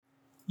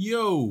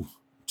Yo,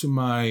 to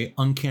my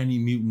uncanny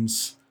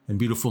mutants and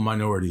beautiful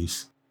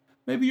minorities.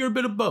 Maybe you're a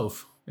bit of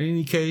both. In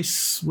any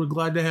case, we're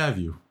glad to have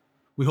you.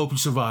 We hope you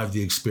survive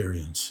the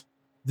experience.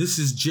 This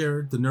is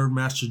Jared, the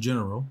Nerdmaster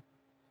General.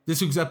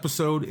 This week's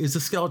episode is a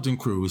skeleton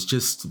crew. It's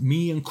just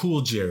me and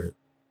Cool Jared.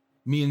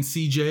 Me and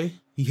CJ,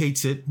 he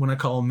hates it when I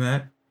call him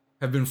that,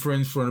 have been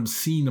friends for an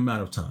obscene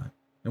amount of time.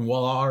 And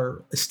while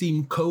our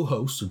esteemed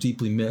co-hosts are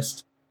deeply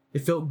missed,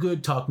 it felt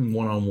good talking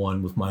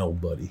one-on-one with my old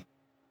buddy.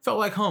 Felt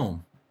like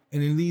home.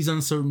 And in these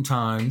uncertain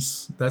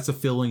times, that's a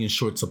feeling in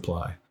short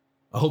supply.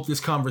 I hope this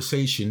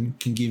conversation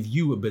can give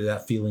you a bit of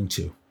that feeling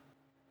too.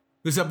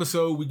 This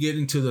episode, we get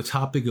into the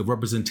topic of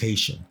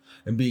representation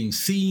and being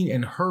seen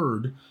and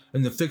heard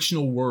in the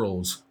fictional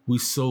worlds we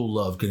so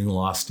love getting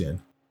lost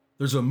in.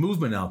 There's a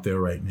movement out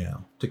there right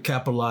now to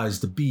capitalize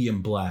the B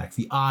in Black,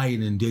 the I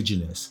in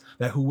Indigenous,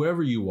 that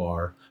whoever you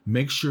are,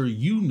 make sure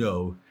you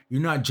know you're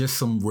not just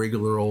some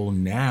regular old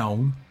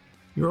noun,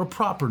 you're a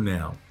proper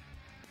noun.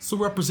 So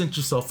represent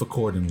yourself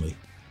accordingly.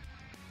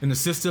 In a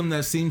system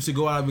that seems to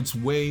go out of its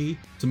way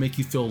to make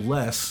you feel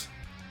less,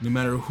 no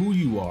matter who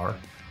you are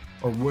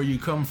or where you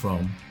come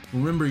from,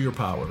 remember your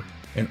power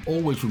and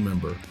always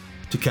remember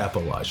to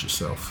capitalize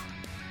yourself.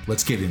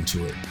 Let's get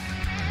into it.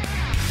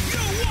 You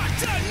want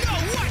to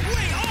know what we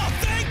all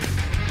think?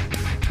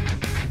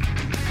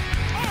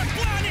 Our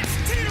planet's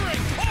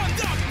teetering on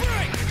the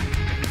brink,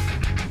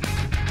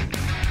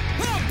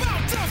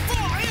 about to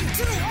fall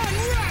into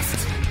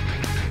unrest.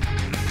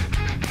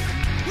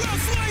 The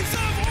slaves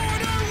of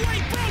order, we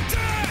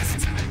protest.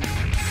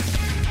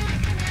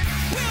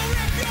 We'll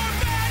rip your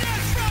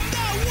banners from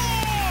the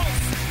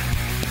walls.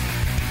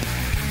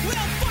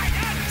 We'll fight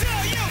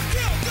until you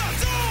killed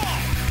us all.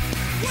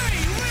 We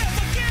live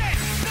again,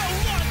 no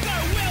longer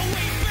will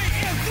we be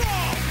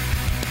enthralled.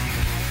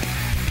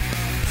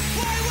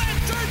 Violent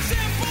turn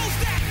symbols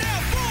that now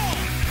fall.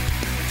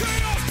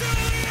 Chaos to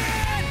the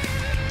end.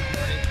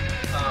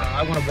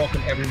 I want to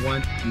welcome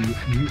everyone to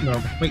Mutant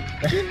or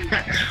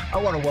I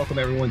want to welcome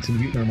everyone to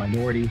Mutant or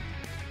Minority.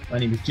 My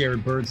name is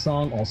Jared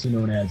Birdsong, also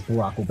known as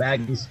Barack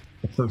O'Baggins,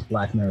 the first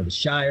Black mayor of the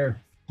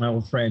Shire. My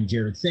old friend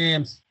Jared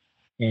Sams.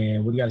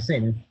 And what do you got to say,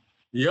 man?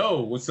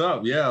 Yo, what's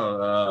up? Yeah,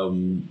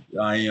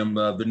 I am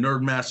the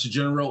Nerdmaster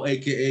General,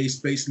 aka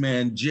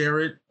Spaceman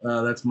Jared.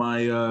 That's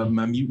my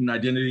my mutant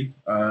identity.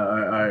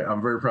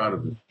 I'm very proud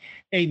of it.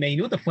 Hey, man, you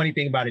know what the funny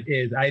thing about it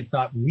is? I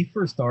thought when we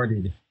first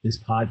started this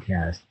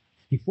podcast,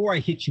 before I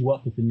hit you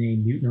up with the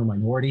name Mutant or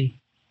Minority,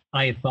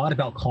 I had thought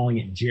about calling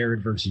it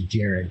Jared versus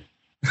Jared.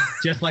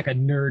 Just like a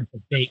nerd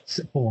debate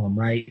forum,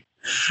 right?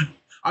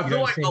 I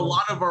feel like a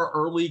lot of our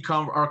early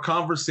our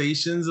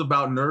conversations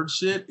about nerd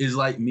shit is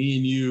like me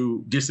and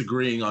you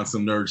disagreeing on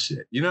some nerd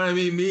shit. You know what I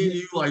mean? Me and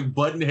you like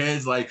button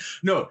heads like,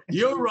 no,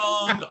 you're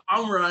wrong,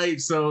 I'm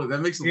right. So that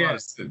makes a lot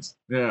of sense.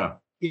 Yeah.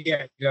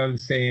 Yeah, you know what I'm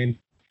saying?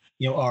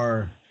 You know,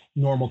 our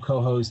normal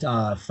co-host,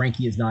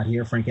 Frankie is not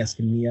here, Frank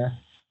Escamilla,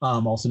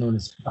 also known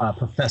as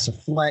Professor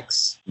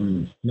Flex,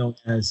 known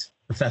as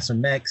Professor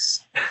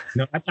Mex.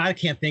 No, I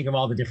can't think of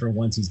all the different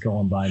ones he's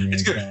going by, man.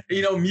 So.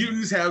 You know,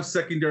 mutants have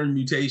secondary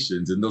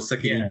mutations, and those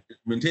secondary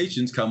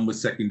mutations come with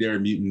secondary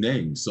mutant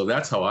names. So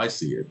that's how I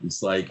see it.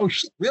 It's like, oh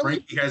shit, really?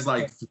 Frankie has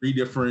like three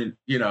different,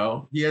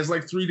 he has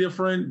like three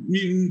different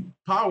mutant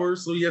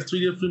powers, so he has three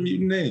different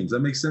mutant names. That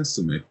makes sense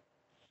to me.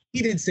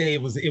 He did say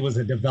it was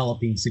a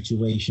developing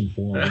situation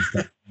for him.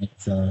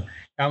 So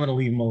I'm gonna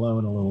leave him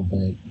alone a little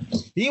bit.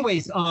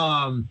 Anyways,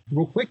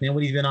 real quick, man,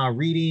 what have you been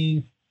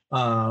reading?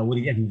 Have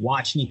you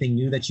watched anything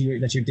new that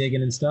you're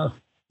digging and stuff?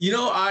 You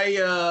know,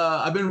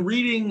 I've been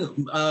reading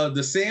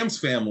the Sams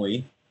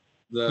family,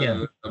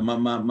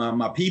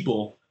 my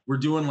people. We're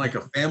doing like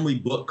a family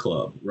book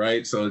club,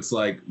 right? So it's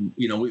like,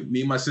 me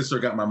and my sister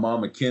got my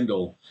mom a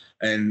Kindle,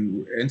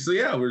 and so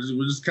yeah, we're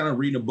just kind of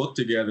reading a book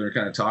together and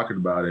kind of talking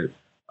about it.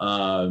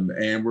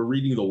 And we're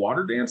reading The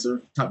Water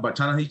Dancer by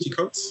Ta-Nehisi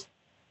Coates.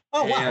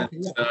 Oh wow!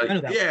 And,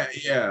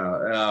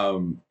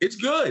 it's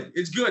good.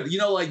 It's good.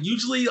 Like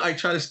usually I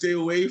try to stay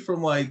away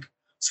from like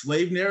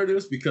slave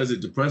narratives because it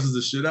depresses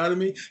the shit out of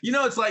me.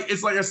 It's like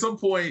at some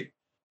point,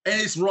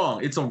 and it's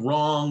wrong. It's a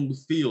wrong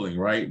feeling,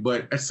 right?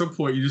 But at some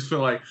point, you just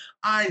feel like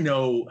I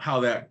know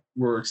how that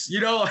works.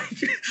 Like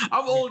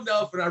I'm old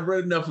enough and I've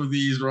read enough of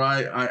these,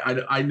 right?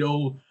 I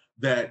know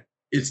that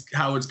it's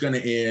how it's going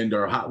to end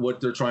or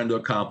what they're trying to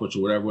accomplish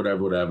or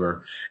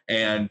whatever.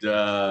 And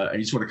I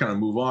just want to kind of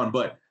move on,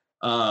 but.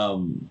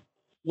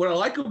 What I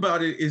like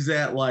about it is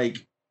that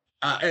like,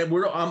 and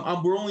we're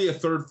only a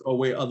third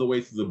of the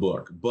way through the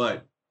book,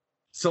 but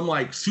some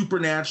like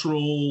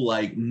supernatural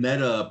like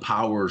meta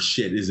power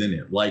shit is in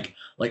it. Like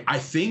I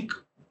think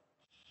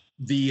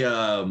the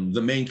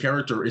main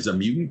character is a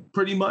mutant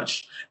pretty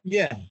much.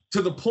 Yeah.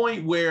 To the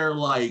point where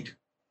like,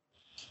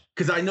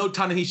 because I know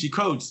Ta-Nehisi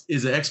Coates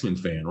is an X-Men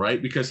fan, right?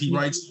 Because he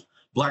writes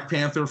Black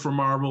Panther for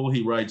Marvel,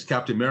 he writes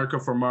Captain America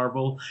for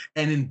Marvel,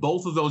 and in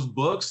both of those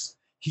books.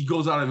 He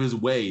goes out of his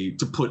way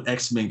to put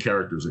X-Men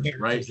characters in it,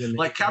 right?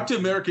 Like Captain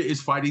America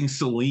is fighting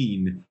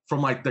Selene from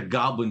like the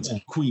Goblin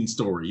Queen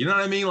story. You know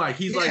what I mean? Like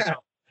he's like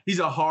he's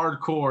a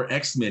hardcore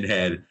X-Men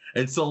head.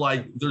 And so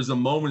like there's a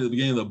moment at the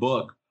beginning of the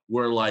book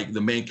where like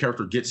the main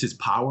character gets his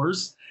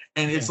powers,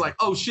 and it's like,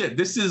 oh shit,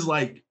 this is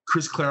like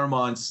Chris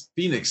Claremont's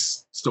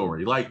Phoenix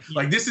story. Like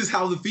this is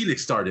how the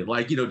Phoenix started.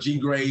 Like, you know, Jean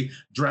Grey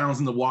drowns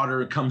in the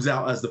water and comes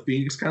out as the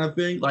Phoenix kind of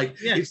thing. Like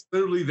it's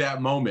literally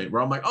that moment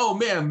where I'm like, oh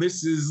man,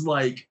 this is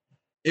like,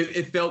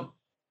 it felt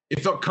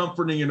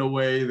comforting in a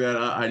way that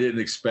I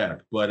didn't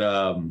expect. But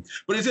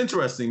it's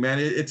interesting, man.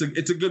 It's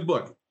a good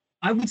book.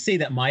 I would say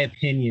that my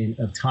opinion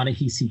of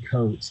Ta-Nehisi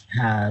Coates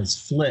has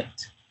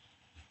flipped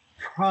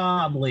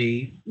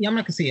probably, I'm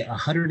not gonna say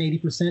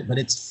 180%, but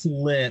it's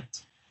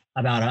flipped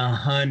about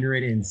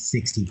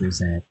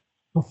 160%.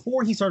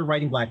 Before he started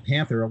writing Black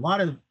Panther, a lot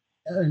of,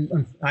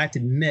 I have to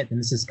admit, and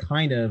this is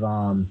kind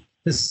of,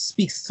 this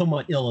speaks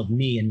somewhat ill of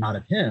me and not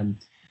of him,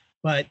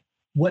 but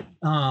what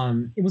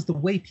it was the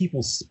way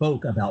people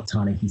spoke about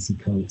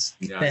Ta-Nehisi Coates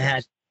that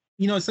had,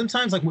 you know,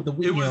 sometimes like with the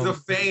it was the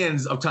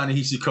fans of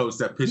Ta-Nehisi Coates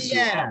that pissed you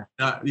off.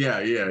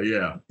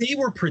 Yeah. They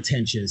were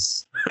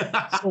pretentious.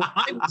 So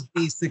I was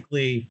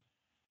basically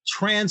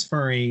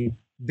transferring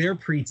their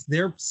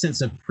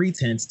sense of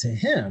pretense to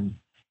him.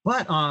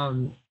 But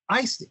I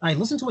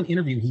listened to an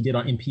interview he did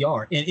on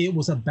NPR, and it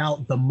was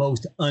about the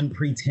most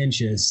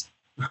unpretentious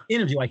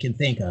interview I can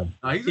think of.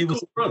 He's a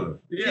cool brother.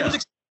 Yeah. It was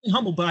extremely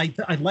humble, but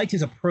I liked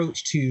his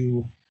approach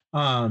to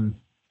his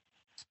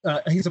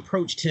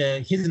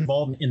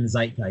involvement in the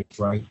zeitgeist,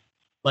 right?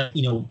 Like,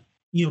 you know,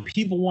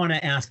 people want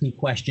to ask me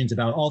questions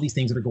about all these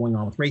things that are going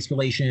on with race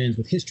relations,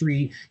 with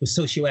history, with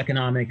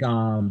socioeconomic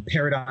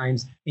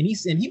paradigms. And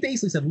he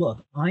basically said,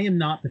 look, I am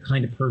not the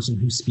kind of person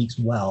who speaks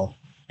well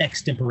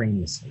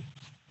extemporaneously,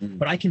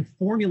 but I can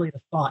formulate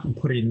a thought and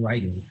put it in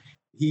writing.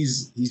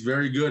 He's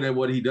very good at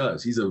what he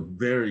does. He's a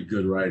very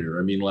good writer.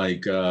 I mean,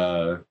 like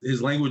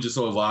his language is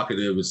so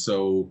evocative. It's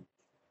so,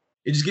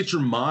 it just gets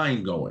your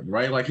mind going,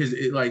 right? Like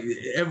like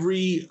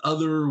every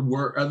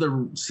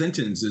other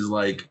sentence is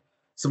like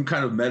some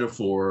kind of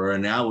metaphor or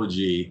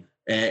analogy,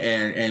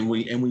 and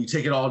when you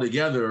take it all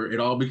together, it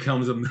all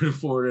becomes a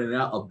metaphor and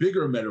a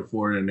bigger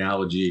metaphor and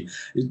analogy.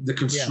 The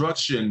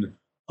construction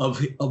of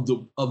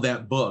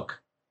that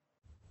book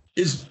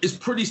is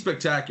pretty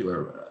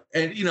spectacular,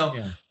 and you know,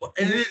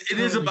 and it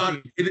is about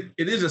it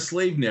is a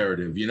slave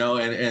narrative, you know,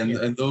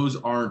 and those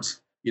aren't,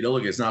 you know,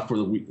 look, it's not for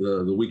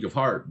the weak of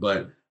heart,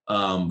 but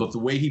the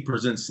way he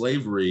presents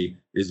slavery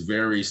is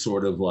very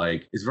sort of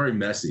like, it's very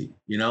messy,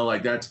 you know,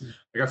 like that's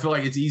like, I feel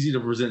like it's easy to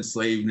present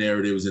slave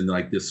narratives in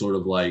like this sort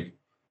of like,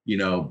 you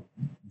know,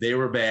 they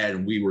were bad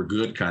and we were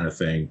good kind of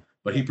thing.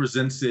 But he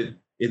presents it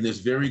in this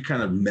very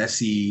kind of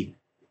messy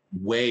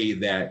way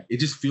that it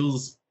just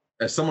feels,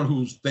 as someone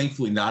who's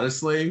thankfully not a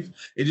slave,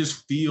 it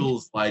just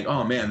feels like,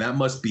 oh man, that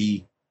must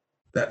be,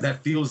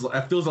 that feels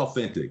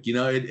authentic. You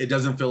know, it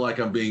doesn't feel like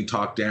I'm being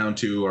talked down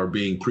to or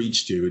being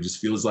preached to. It just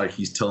feels like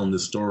he's telling the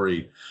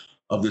story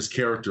of this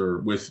character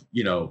with,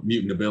 you know,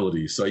 mutant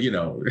abilities. So, you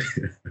know.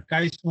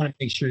 I just want to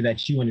make sure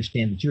that you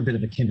understand that you're a bit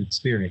of a kindred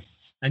spirit.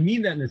 I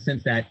mean that in the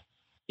sense that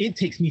it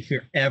takes me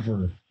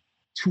forever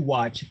to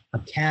watch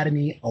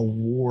Academy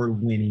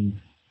Award-winning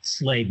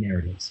slave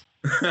narratives.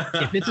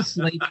 If it's a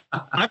slave,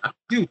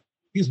 dude,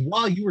 because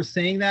while you were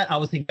saying that, I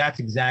was thinking that's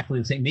exactly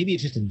the same. Maybe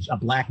it's just a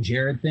Black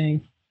Jared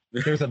thing.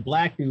 There's a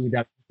Black dude that I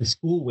went to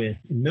school with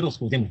in middle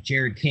school, his name was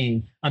Jared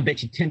King. I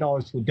bet you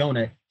 $10 to a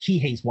donut. He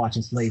hates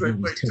watching slave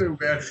movies too.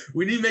 Man.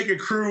 We need to make a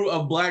crew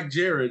of Black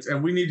Jareds,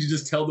 and we need to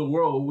just tell the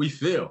world what we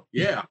feel.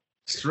 Yeah,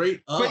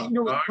 straight up. But you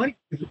know what's funny?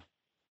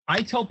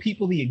 I tell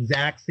people the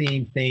exact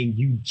same thing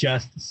you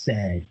just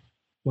said.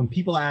 When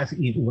people ask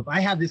me, if I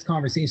have this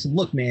conversation,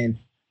 look, man,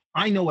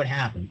 I know what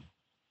happened.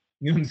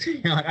 You know what I'm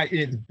saying? Like,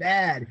 it's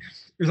bad.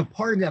 There's a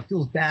part of me that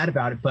feels bad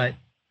about it, but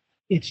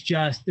it's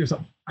just,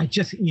 I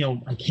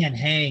can't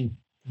hang.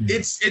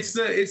 It's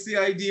the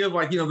idea of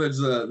like, you know, there's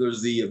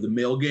the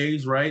male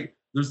gaze, right?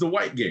 There's the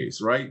white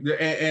gaze, right?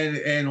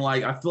 And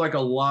like, I feel like a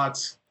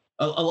lot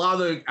of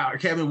the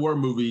Academy Award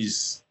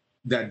movies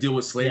that deal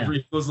with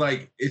slavery feels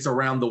like it's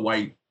around the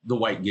white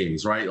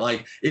gaze, right?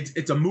 Like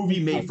it's a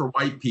movie made for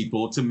white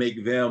people to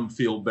make them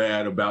feel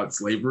bad about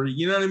slavery.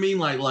 You know what I mean?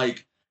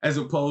 Like as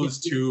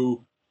opposed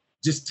to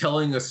just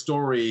telling a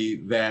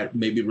story that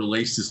maybe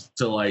relates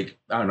to like,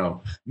 I don't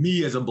know,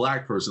 me as a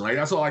Black person. Like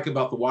that's all I like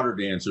about The Water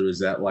Dancer is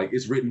that like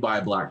it's written by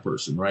a Black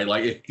person, right?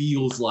 Like it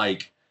feels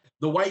like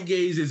the white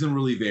gaze isn't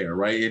really there,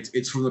 right?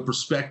 It's from the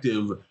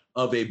perspective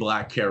of a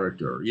Black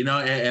character, you know,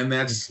 and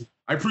that's,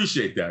 I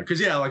appreciate that.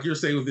 Cause yeah, like you're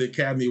saying with the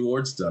Academy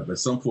Award stuff, at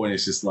some point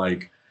it's just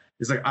like,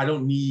 it's like, I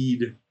don't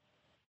need,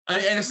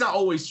 and it's not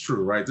always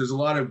true, right? There's a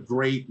lot of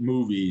great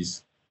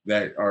movies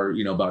that are,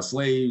 you know, about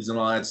slaves and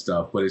all that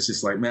stuff, but it's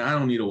just like, man, I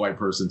don't need a white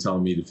person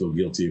telling me to feel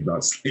guilty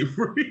about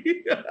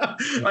slavery.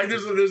 Like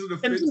there's an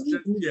offense.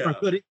 Yeah.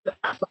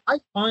 I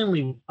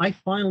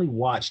finally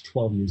watched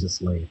 12 Years a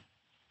Slave,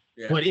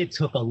 but it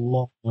took a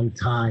long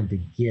time to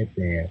get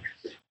there.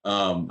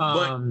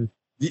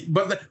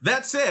 But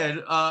that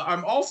said,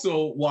 I'm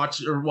also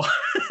watching.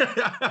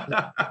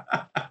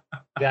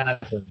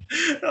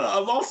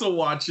 I'm also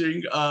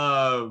watching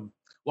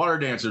Water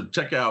Dancer,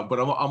 check out. But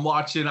I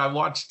watched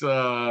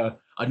a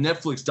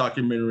Netflix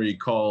documentary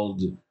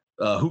called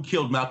Who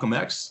Killed Malcolm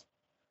X?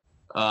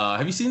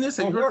 Have you seen this?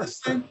 Have you heard of this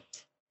thing?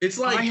 It's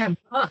like I have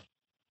not.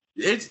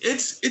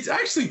 it's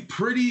actually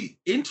pretty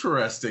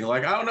interesting.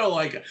 Like, I don't know,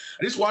 like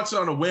I just watched it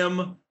on a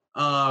whim.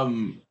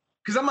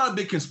 Because I'm not a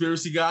big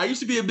conspiracy guy. I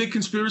used to be a big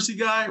conspiracy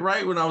guy,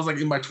 right? When I was like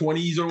in my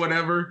 20s or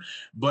whatever.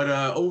 But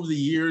over the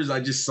years, I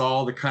just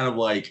saw the kind of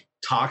like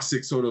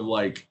toxic sort of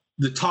like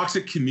the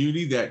toxic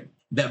community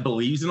that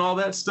believes in all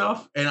that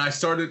stuff. And I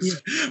started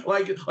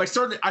I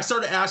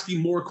started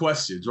asking more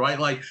questions, right?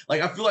 Like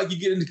I feel like you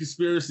get into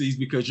conspiracies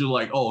because you're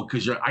like, oh,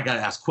 because I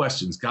gotta ask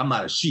questions. I'm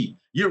not a sheep.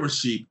 You're a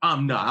sheep.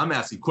 I'm not. I'm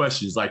asking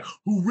questions like,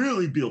 who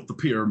really built the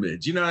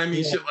pyramids? You know what I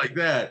mean? Yeah. Shit like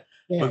that.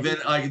 Yeah. But then,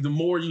 like, the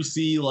more you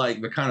see,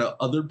 like, the kind of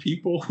other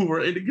people who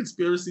are into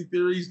conspiracy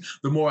theories,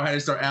 the more I had to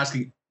start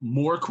asking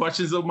more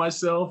questions of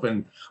myself,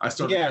 and I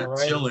started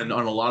chilling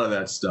on a lot of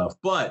that stuff.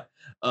 But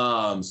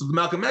so the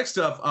Malcolm X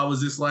stuff, I was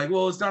just like,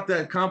 well, it's not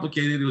that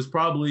complicated. It was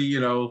probably, you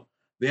know,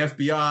 the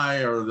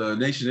FBI or the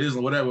Nation of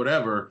Islam,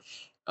 whatever.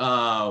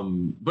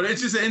 But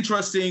it's just an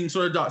interesting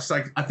sort of doc.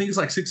 Like, I think it's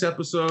like 6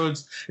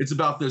 episodes. It's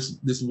about this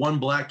one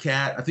black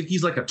cat. I think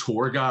he's like a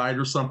tour guide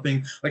or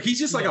something. Like, he's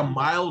just like a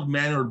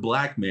mild-mannered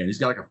black man. He's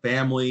got like a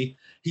family.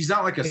 He's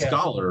not like a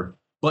scholar,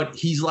 but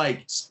he's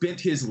like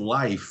spent his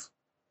life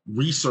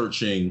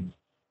researching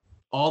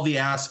all the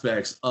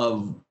aspects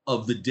of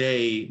the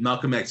day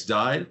Malcolm X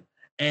died.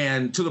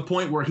 And to the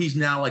point where he's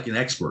now like an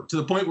expert, to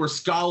the point where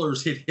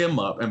scholars hit him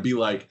up and be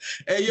like,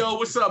 hey, yo,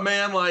 what's up,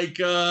 man? Like,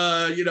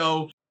 you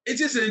know, it's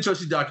just an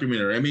interesting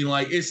documentary. I mean,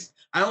 like,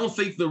 I don't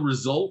think the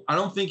result, I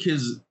don't think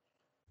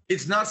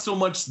it's not so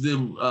much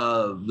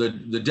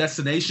the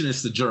destination,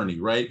 it's the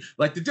journey, right?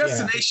 Like, the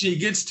destination he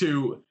gets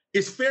to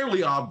is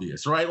fairly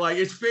obvious, right? Like,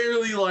 it's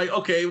fairly like,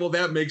 okay, well,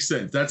 that makes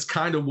sense. That's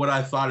kind of what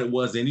I thought it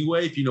was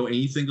anyway, if you know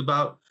anything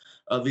about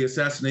the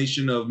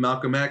assassination of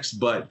Malcolm X.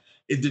 But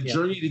the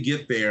journey to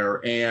get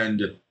there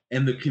and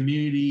the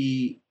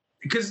community,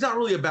 because it's not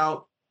really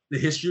about the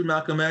history of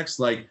Malcolm X.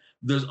 Like,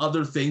 there's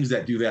other things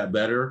that do that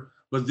better.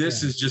 But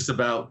this is just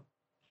about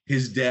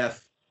his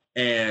death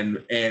and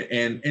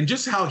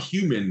just how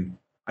human,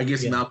 I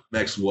guess, Malcolm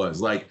X was.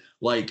 Like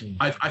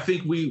I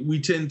think we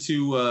tend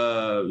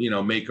to you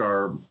know, make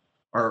our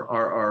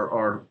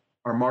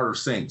martyr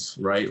saints,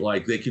 right?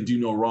 Like, they can do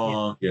no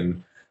wrong,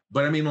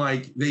 but I mean,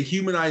 like, they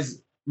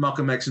humanize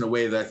Malcolm X in a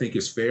way that I think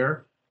is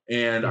fair,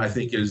 and I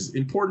think is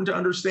important to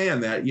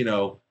understand that, you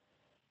know,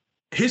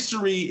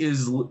 history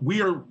is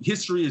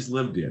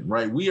lived in,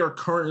 right? We are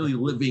currently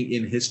living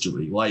in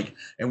history, like,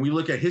 and we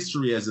look at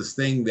history as this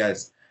thing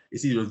it's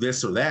either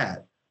this or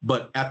that.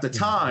 But at the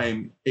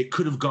time, it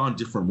could have gone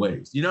different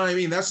ways. You know what I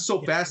mean? That's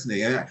so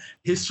fascinating. And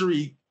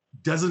history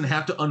doesn't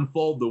have to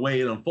unfold the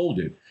way it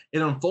unfolded.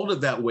 It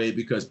unfolded that way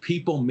because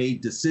people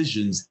made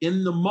decisions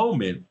in the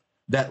moment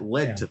that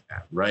led to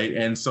that, right?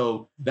 And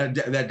so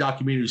that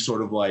documentary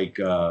sort of like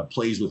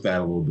plays with that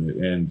a little bit,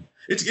 and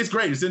it's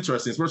great. It's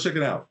interesting. It's worth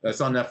checking out.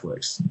 It's on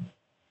Netflix.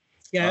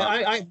 Yeah,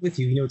 I with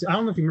you. You know, I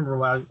don't know if you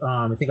remember.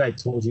 I think I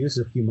told you this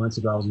is a few months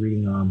ago. I was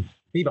reading,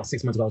 maybe about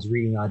 6 months ago. I was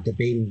reading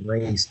 "Debating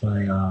Race"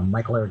 by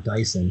Michael Eric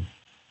Dyson,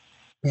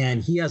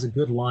 and he has a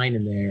good line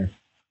in there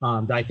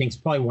that I think is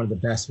probably one of the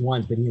best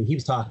ones. But, you know, he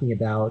was talking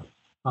about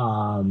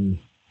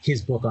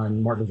his book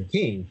on Martin Luther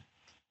King.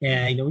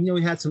 And, you know,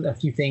 we had a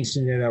few things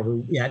in there that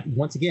were,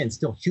 once again,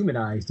 still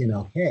humanized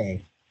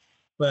MLK.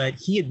 But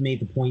he had made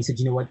the point, he said,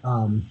 you know what,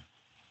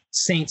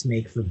 saints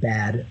make for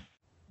bad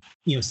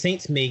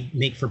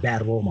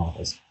role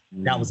models.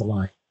 That was the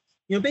line.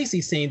 You know,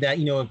 basically saying that,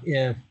 you know,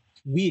 if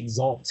we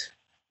exalt,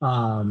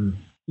 you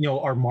know,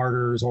 our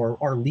martyrs or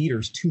our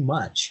leaders too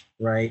much,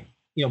 right?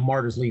 You know,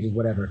 martyrs, leaders,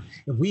 whatever.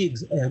 If we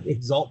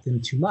exalt them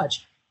too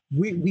much,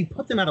 we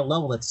put them at a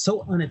level that's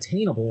so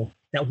unattainable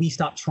that we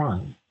stop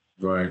trying.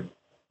 Right.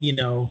 You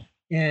know,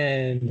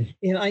 and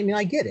I mean,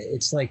 I get it.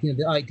 It's like, you know,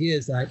 the idea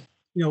is that,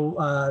 you know,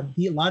 a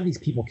lot of these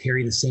people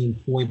carry the same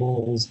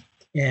foibles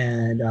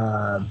and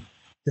the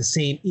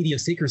same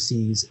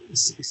idiosyncrasies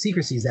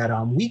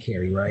that we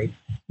carry, right?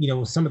 You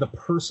know, some of the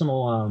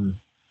personal,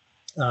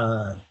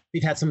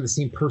 we've had some of the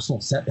same personal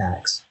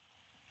setbacks,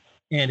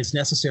 and it's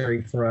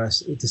necessary for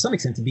us to some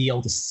extent to be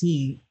able to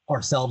see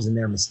ourselves in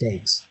their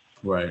mistakes.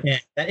 Right.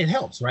 And it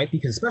helps, right?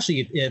 Because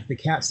especially if the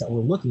cats that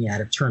we're looking at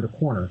have turned a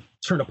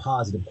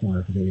positive corner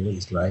at the very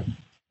least, right?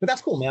 But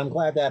that's cool, man. I'm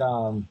glad that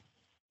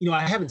you know,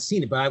 I haven't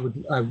seen it, but I would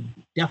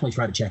definitely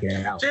try to check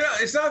it out. So, you know,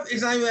 it's not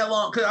even that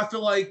long, because I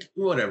feel like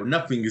whatever,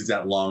 nothing is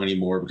that long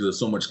anymore because there's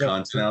so much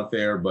content out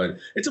there. But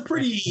it's a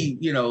pretty,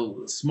 you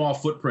know, small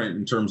footprint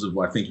in terms of,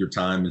 I think, your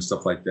time and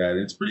stuff like that. And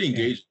it's pretty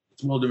engaging.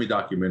 It's a well-done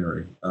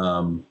documentary.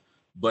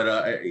 But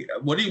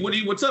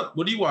what's up?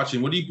 What are you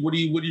watching? What are you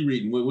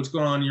reading? What's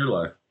going on in your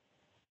life?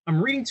 I'm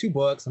reading 2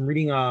 books. I'm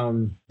reading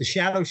The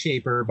Shadow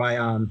Shaper by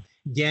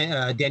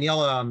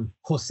Daniela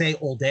Jose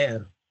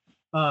Older.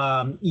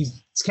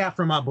 He's cat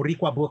from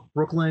Boricua,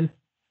 Brooklyn.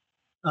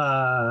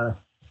 No,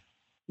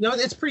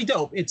 it's pretty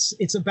dope.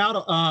 It's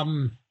about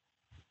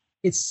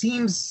it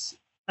seems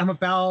I'm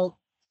about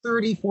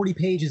 30, 40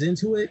 pages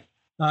into it,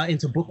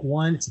 into book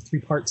one. It's a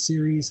 3-part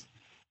series.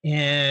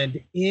 And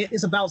it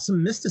is about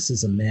some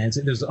mysticism, man.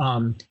 So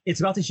it's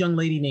about this young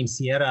lady named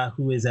Sierra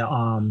who is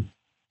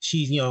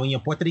she's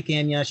Puerto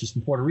Ricana. She's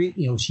from Puerto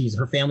Rico.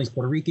 Her family's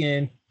Puerto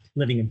Rican,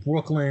 living in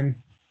Brooklyn.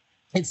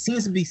 It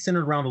seems to be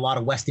centered around a lot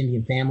of West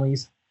Indian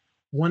families.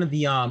 One of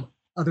the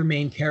other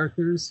main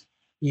characters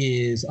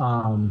is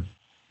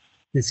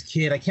this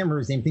kid. I can't remember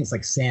his name. I think it's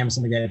like Sam,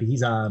 something like that. But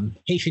he's a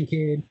Haitian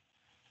kid.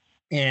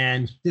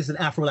 And there's an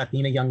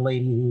Afro-Latina young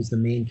lady who's the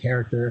main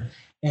character.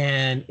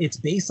 And it's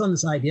based on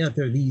this idea that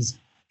there are these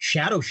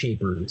shadow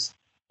shapers.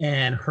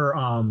 And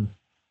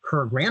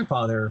her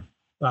grandfather,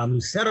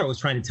 Lucero, was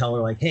trying to tell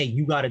her, like, hey,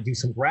 you got to do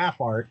some graph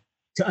art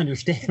to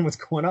understand what's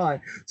going on.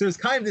 So there's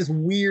kind of this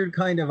weird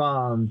kind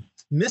of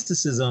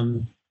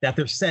mysticism that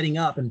they're setting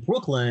up in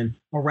Brooklyn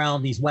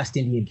around these West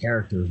Indian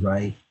characters,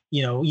 right?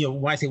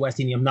 When I say West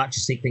Indian, I'm not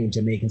just thinking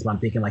Jamaicans, but I'm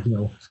thinking like,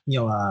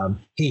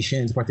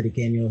 Haitians, Puerto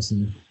Ricanos,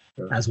 and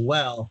as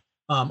well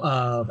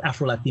of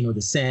Afro-Latino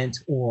descent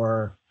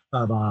or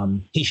of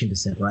Haitian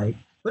descent, right?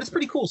 But it's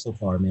pretty cool so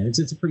far, man.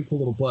 It's a pretty cool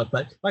little book.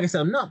 But like I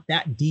said, I'm not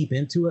that deep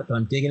into it, but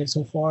I'm digging it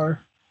so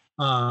far.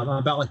 I'm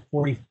about like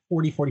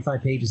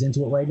 45 pages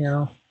into it right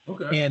now.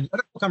 Okay. And the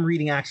other book I'm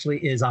reading actually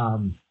is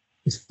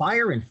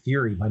Fire and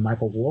Fury by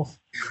Michael Wolff.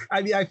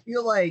 I mean, I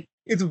feel like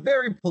it's a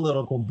very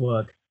political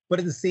book, but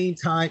at the same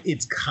time,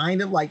 it's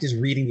kind of like just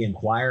reading the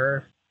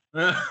Inquirer.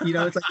 It's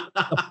like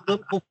a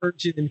political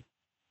version.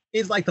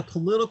 It's like the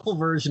political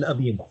version of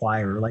the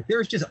Inquirer. Like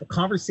there's just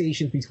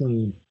conversations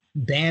between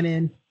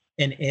Bannon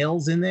and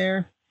Ailes in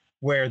there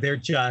where they're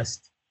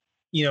just,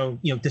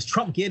 does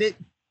Trump get it?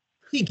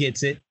 He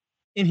gets it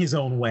in his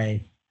own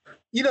way.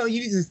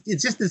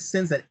 It's just this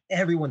sense that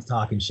everyone's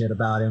talking shit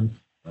about him.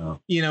 Oh.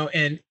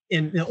 And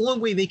the only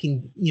way they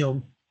can,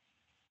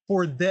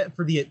 for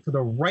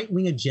the right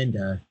wing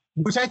agenda,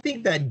 which I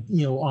think that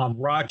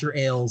Roger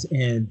Ailes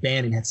and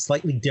Bannon had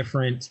slightly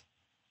different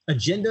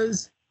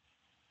agendas.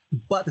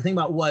 But the thing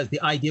the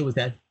idea was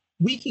that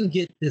we can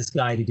get this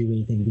guy to do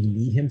anything we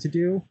need him to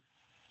do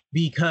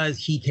because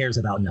he cares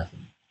about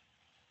nothing.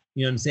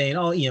 You know what I'm saying?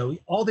 All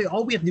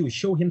we have to do is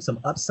show him some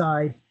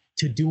upside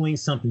to doing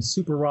something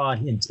super raw,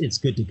 and it's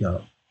good to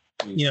go.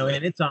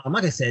 And it's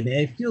like I said, man,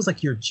 it feels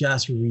like you're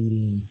just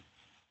reading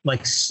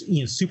like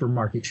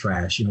supermarket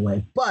trash in a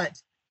way.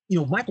 But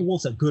Michael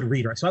Wolff's a good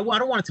reader, so I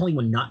don't want to tell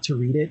anyone not to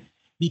read it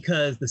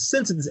because the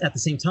sense of this at the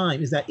same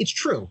time is that it's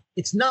true.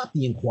 It's not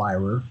the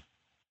Inquirer.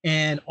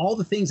 And all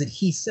the things that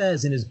he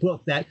says in his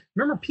book that,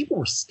 remember, people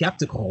were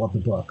skeptical of the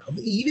book.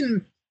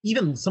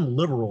 Even some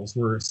liberals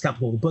were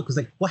skeptical of the book. It was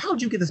like, well, how'd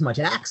you get this much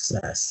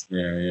access?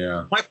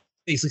 Yeah. Mike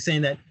basically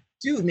saying that,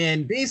 dude,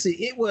 man,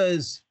 basically it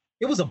was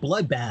a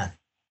bloodbath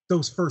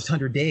those first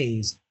 100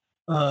 days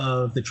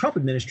of the Trump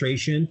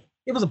administration.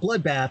 It was a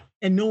bloodbath,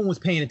 and no one was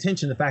paying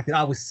attention to the fact that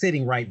I was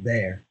sitting right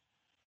there.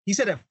 He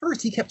said at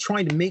first he kept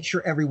trying to make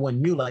sure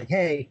everyone knew, like,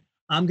 hey,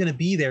 I'm going to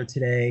be there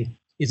today.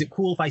 Is it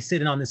cool if I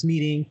sit in on this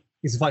meeting?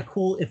 Is it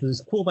cool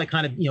if I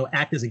kind of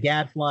act as a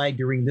gadfly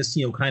during this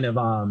kind of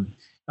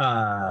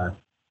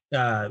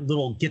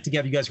little get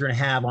together you guys are going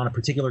to have on a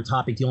particular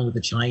topic dealing with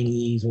the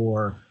Chinese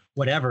or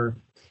whatever.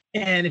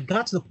 And it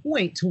got to the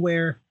point to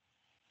where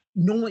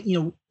no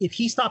one, if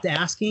he stopped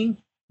asking,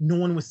 no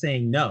one was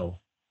saying no.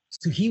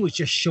 So he was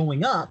just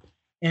showing up,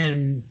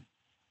 and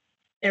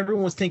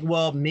everyone was thinking,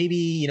 well,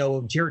 maybe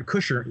Jared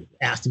Kushner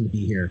asked him to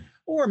be here,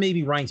 or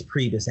maybe Reince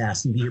Priebus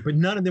asked him to be here, but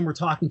none of them were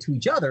talking to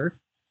each other.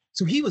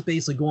 So he was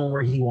basically going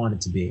where he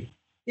wanted to be.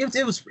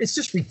 It's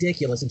just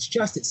ridiculous.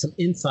 It's some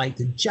insight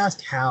to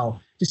just how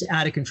just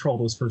out of control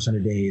those first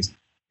 100 days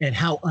and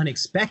how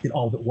unexpected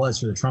all of it was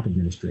for the Trump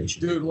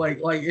administration. Dude, like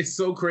it's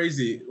so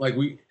crazy. Like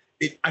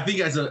I think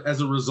as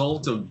a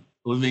result of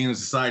living in a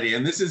society,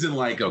 and this isn't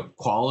like a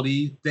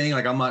quality thing.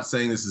 Like I'm not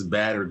saying this is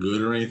bad or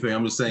good or anything.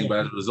 I'm just saying,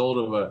 but as a result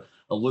of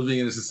a living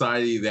in a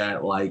society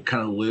that like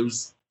kind of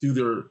lives through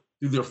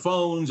their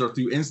phones or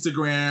through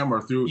Instagram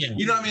or through,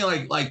 you know what I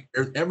mean? Like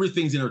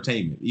everything's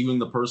entertainment, even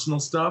the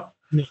personal stuff.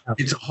 Yeah.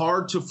 It's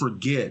hard to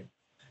forget.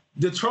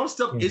 The Trump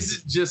stuff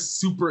isn't just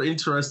super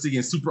interesting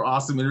and super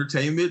awesome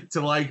entertainment to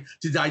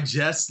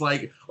digest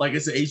like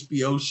it's an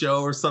HBO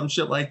show or some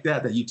shit like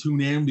that you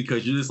tune in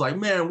because you're just like,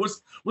 man,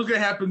 what's gonna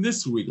happen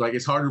this week? Like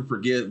it's hard to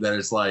forget that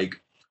it's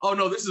like, oh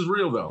no, this is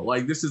real though.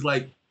 Like this is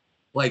like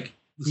the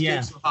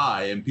stakes are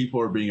high and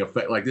people are being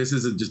affected. Like this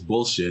isn't just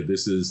bullshit.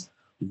 This is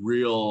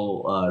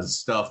real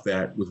stuff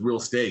that with real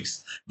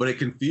stakes, but it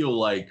can feel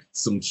like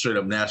some straight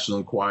up National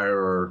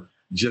Enquirer or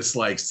just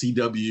like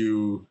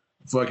CW.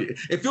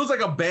 It feels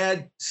like a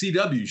bad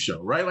CW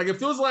show, right? Like it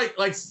feels like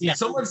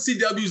someone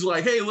CW's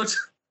like, hey, let's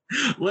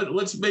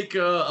make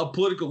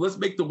let's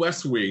make the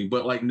West Wing,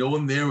 but like no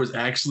one there was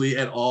actually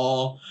at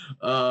all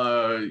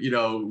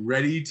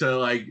ready to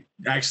like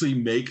actually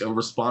make a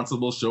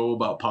responsible show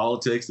about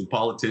politics and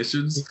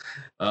politicians.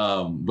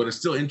 But it's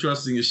still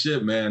interesting as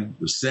shit, man.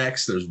 There's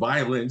sex, there's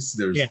violence,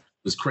 there's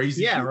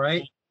crazy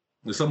right.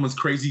 There's someone's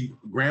crazy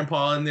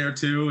grandpa in there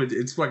too.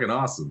 It's fucking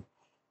awesome.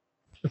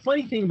 The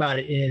funny thing about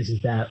it is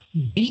that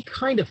we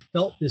kind of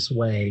felt this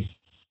way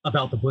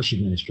about the Bush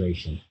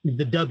administration,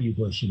 the W.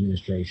 Bush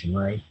administration,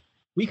 right?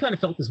 We kind of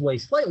felt this way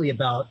slightly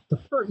about the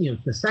first,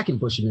 the second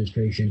Bush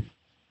administration,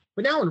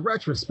 but now in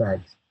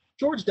retrospect,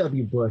 George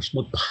W. Bush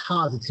looked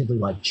positively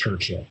like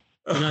Churchill.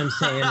 You know what I'm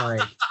saying?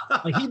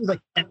 Like he was like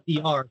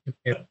FDR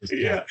compared to this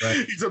guy,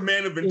 right? He's a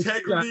man of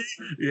integrity.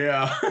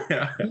 Yeah.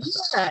 Yeah,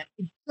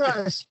 it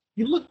does.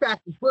 You look back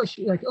at Bush,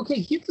 you're like,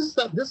 okay, this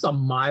is a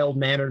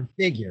mild-mannered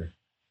figure.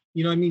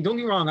 You know what I mean? Don't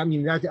get me wrong. I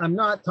mean, I'm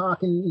not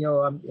talking,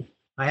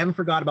 I haven't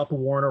forgot about the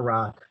war in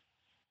Iraq.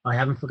 I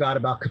haven't forgot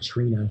about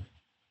Katrina.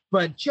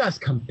 But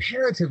just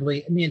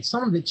comparatively, I mean,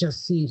 some of it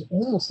just seems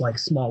almost like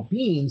small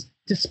beans,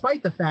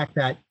 despite the fact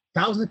that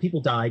thousands of people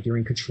died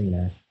during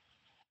Katrina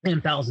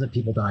and thousands of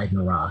people died in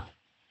Iraq.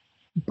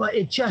 But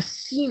it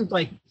just seemed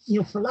like,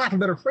 for lack of a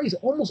better phrase,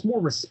 almost more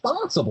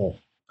responsible.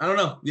 I don't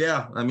know.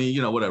 Yeah. I mean,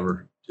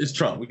 whatever. It's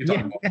Trump. We can talk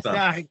about stuff.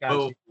 I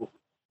got you.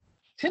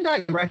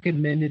 Tendai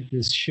recommended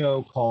this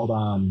show called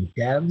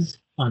Devs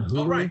on Hulu.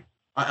 Oh, right.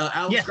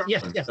 Alex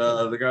Garland, yes.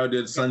 The guy who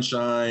did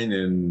Sunshine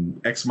and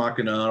Ex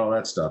Machina and all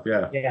that stuff.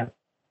 Yeah. Yeah.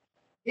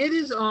 It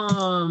is,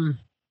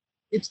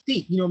 it's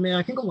deep. Man,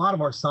 I think a lot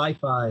of our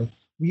sci-fi,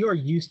 we are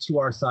used to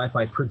our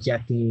sci-fi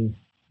projecting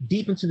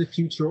deep into the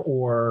future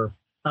or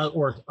a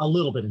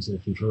little bit into the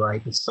future,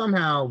 right? But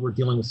somehow we're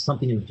dealing with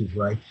something in the future,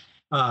 right?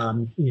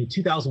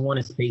 2001: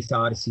 A Space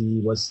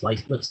Odyssey was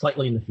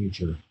slightly in the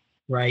future,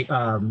 right?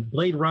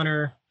 Blade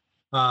Runner,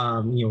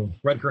 Rutger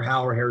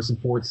Hauer, Harrison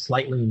Ford,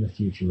 slightly in the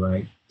future,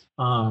 right?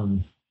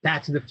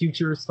 Back to the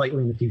Future,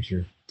 slightly in the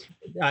future.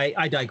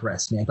 I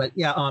digress, man. But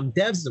yeah,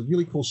 Devs is a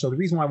really cool show. The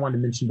reason why I wanted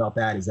to mention about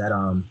that is that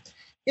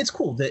it's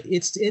cool that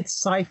it's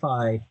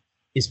sci-fi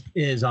is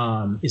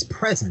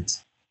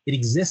present. It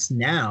exists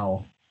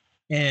now,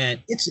 and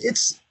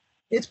it's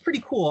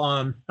pretty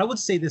cool. I would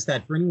say this,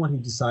 that for anyone who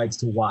decides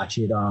to watch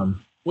it,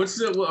 what's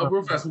the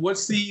real fast?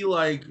 What's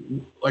the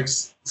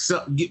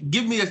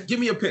give me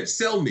a pitch,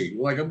 sell me,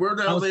 like we're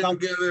down there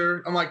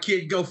together. I'm like,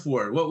 kid, go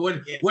for it.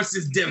 What's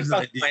this Devs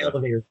idea? My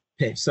elevator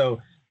pitch. So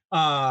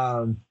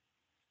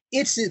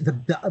it's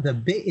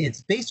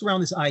it's based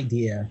around this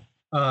idea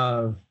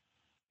of,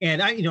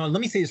 and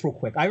let me say this real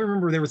quick. I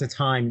remember there was a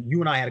time you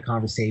and I had a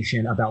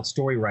conversation about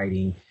story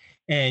writing,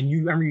 and I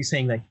remember you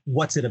saying, like,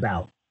 what's it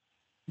about?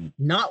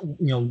 Not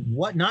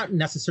not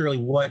necessarily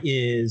what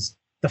is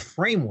the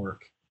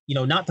framework,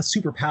 not the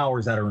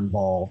superpowers that are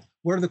involved.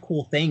 What are the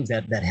cool things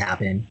that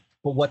happen,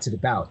 but what's it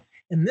about?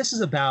 And this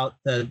is about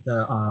the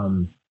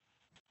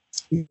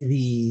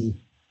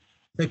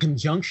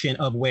conjunction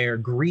of where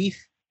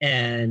grief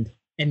and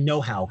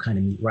know-how kind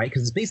of meet, right?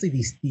 Because it's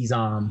basically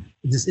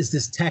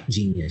this tech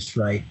genius,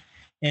 right?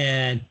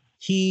 And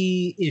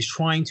he is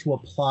trying to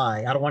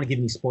apply, I don't want to give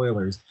any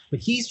spoilers, but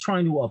he's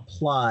trying to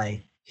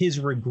apply his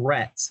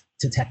regrets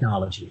to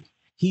technology.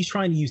 He's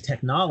trying to use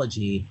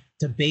technology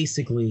to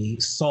basically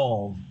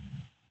solve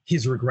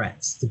his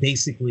regrets, to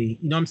basically,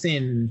 what I'm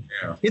saying?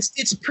 Yeah.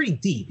 It's pretty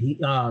deep.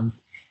 The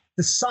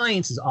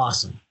science is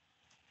awesome.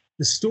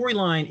 The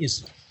storyline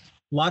is,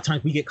 a lot of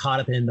times we get caught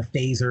up in the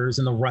phasers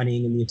and the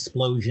running and the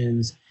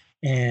explosions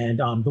and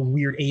the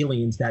weird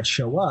aliens that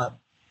show up.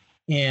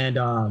 And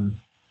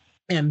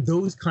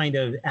those kind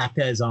of act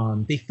as,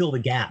 they fill the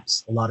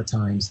gaps a lot of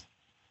times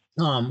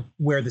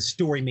where the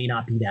story may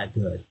not be that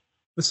good.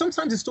 But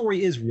sometimes the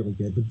story is really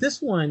good. But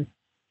this one,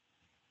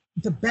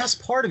 the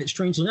best part of it,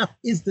 strangely enough,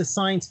 is the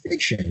science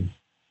fiction,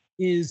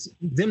 is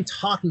them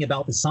talking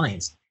about the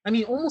science. I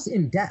mean, almost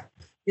in depth.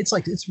 It's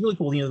really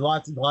cool. A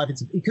lot of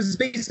it's because it's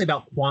basically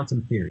about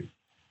quantum theory.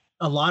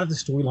 A lot of the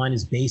storyline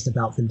is based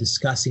about them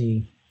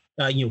discussing,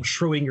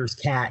 Schrodinger's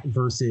cat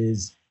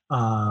versus,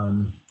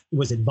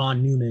 was it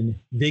von Neumann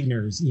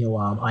Wigner's,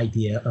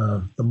 idea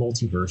of the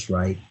multiverse,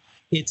 right?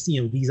 It's,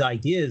 these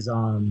ideas,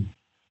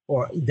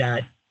 or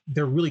that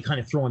they're really kind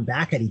of throwing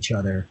back at each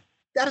other.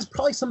 That is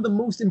probably some of the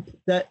most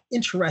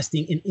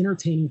interesting and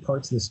entertaining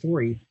parts of the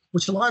story,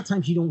 which a lot of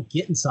times you don't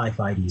get in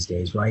sci-fi these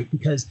days, right?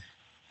 Because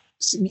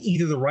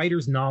either the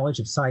writer's knowledge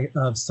of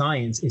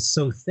science is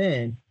so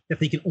thin that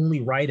they can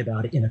only write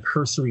about it in a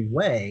cursory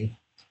way,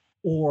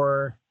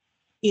 or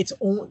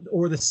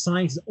the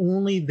science is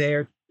only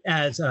there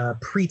as a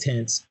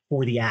pretense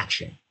for the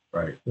action.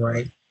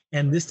 Right.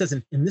 And this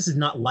is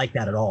not like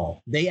that at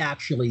all. They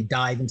actually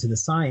dive into the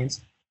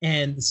science,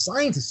 and the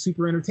science is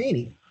super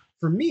entertaining.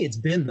 For me, it's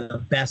been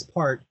the best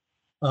part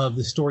of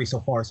the story so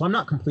far. So I'm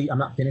not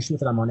finished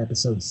with it. I'm on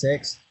episode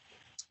 6,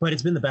 but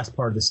it's been the best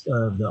part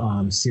of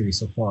the series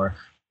so far.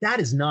 That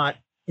is not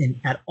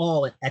at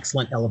all an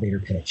excellent elevator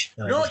pitch.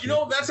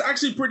 That's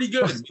actually pretty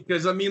good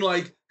because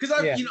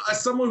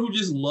as someone who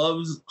just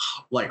loves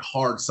like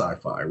hard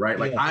sci-fi, right?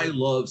 Like I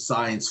love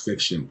science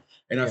fiction,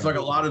 and I feel like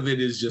a lot of it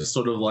is just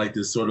sort of like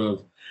this sort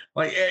of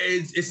like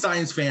it's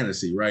science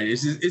fantasy, right?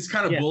 It's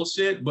kind of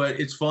bullshit, but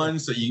it's fun,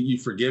 so you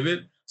forgive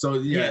it.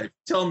 So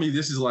tell me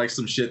this is like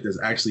some shit that's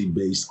actually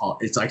based on,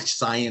 it's like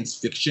science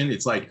fiction.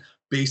 It's like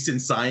based in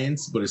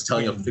science, but it's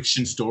telling a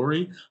fiction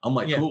story. I'm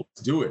like, cool,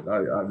 let's do it.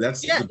 That's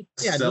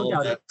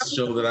the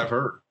show that I've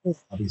heard.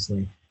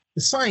 Obviously,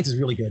 the science is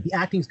really good. The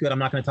acting's good. I'm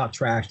not going to talk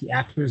trash. The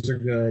actors are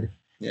good.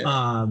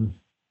 Yeah.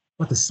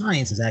 but the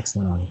science is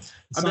excellent on it.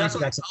 I mean,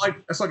 that's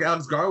like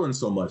Alex Garland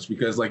so much,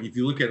 because like if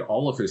you look at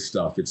all of his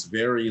stuff, it's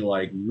very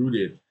like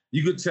rooted.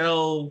 You could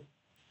tell.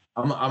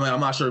 I'm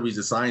not sure if he's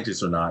a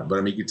scientist or not, but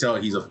I mean, you could tell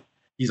he's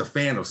a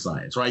fan of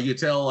science, right? You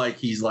could tell like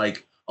he's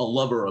like a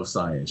lover of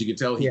science. You could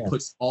tell he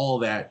puts all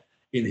that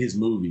in his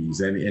movies,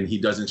 and he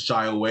doesn't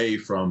shy away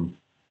from.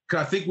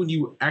 Because I think when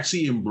you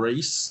actually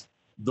embrace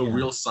the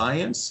real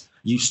science,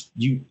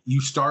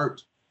 you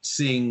start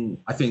seeing,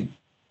 I think,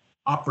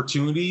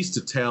 opportunities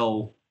to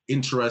tell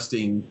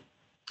interesting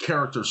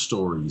character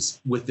stories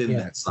within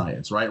that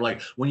science, right?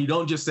 Like when you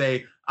don't just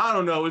say, I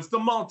don't know, it's the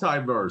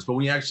multiverse, but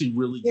when you actually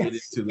really get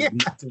into the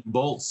nuts and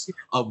bolts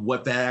of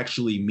what that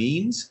actually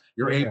means,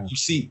 you're able to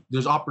see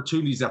there's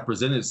opportunities that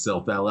present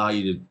itself that allow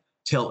you to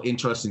tell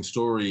interesting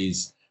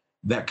stories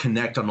that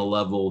connect on a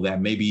level that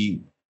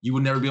maybe you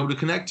would never be able to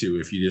connect to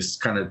if you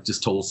just kind of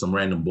just told some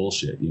random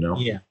bullshit, you know?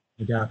 Yeah.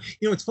 You know,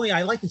 it's funny.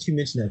 I like that you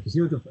mentioned that because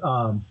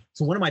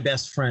so one of my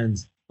best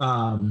friends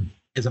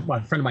is a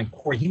friend of mine,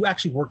 Corey. He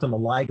actually worked on the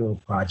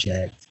LIGO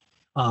project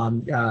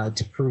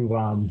to prove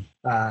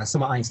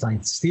some of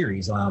Einstein's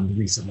theories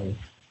recently.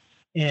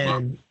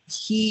 And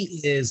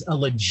he is a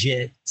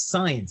legit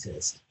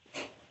scientist.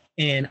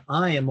 And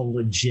I am a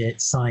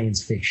legit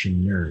science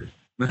fiction nerd.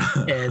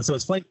 And so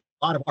it's funny,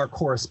 a lot of our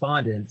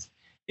correspondence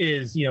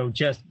is,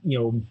 just,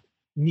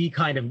 me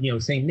kind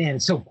of, saying, man,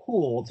 it's so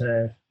cool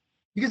to,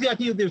 because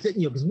there's,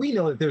 because we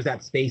know that there's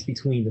that space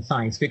between the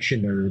science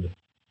fiction nerd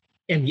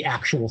and the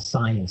actual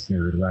science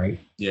nerd, right?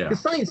 Yeah. The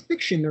science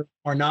fiction nerds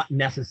are not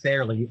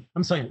necessarily,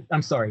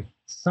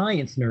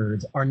 science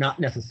nerds are not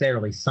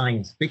necessarily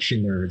science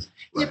fiction nerds.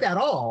 Right. If at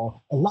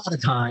all, a lot of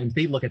times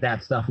they look at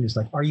that stuff and just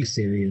like, are you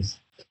serious?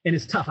 And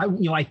it's tough.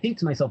 I think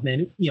to myself,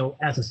 man,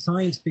 as a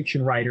science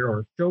fiction writer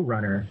or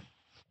showrunner,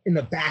 in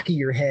the back of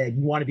your head,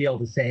 you want to be able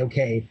to say,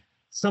 okay,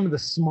 some of the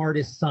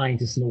smartest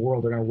scientists in the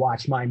world are going to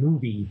watch my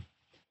movie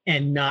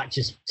and not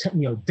just,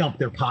 dump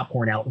their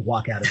popcorn out and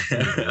walk out of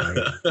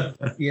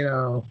the theater,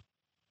 right?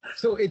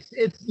 So it's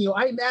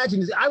I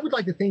imagine, I would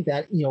like to think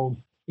that,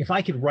 if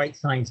I could write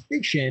science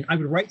fiction, I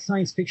would write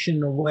science fiction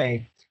in a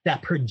way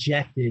that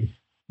projected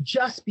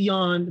just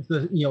beyond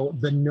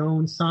the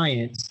known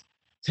science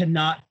to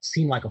not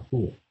seem like a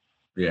fool.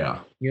 Yeah.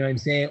 You know what I'm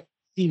saying?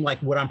 Seem like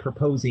what I'm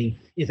proposing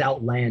is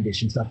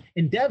outlandish and stuff.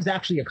 And Devs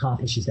actually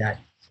accomplishes that.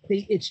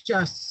 It's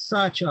just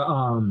such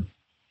a,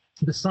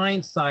 the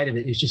science side of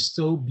it is just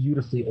so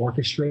beautifully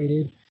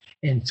orchestrated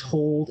and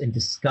told and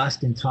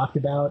discussed and talked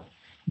about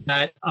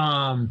that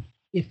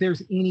if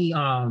there's any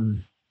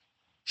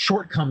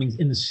shortcomings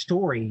in the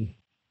story,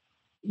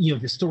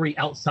 the story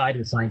outside of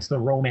the science, the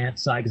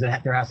romance side,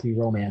 because there has to be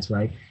romance,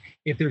 right?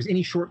 If there's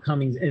any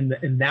shortcomings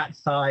in that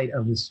side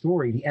of the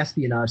story, the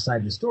espionage side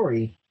of the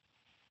story,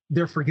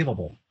 they're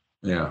forgivable.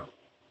 Yeah.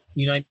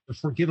 They're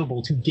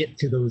forgivable to get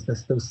to those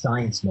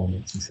science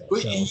moments and stuff.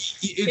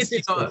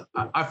 So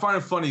I find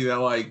it funny that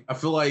I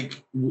feel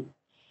like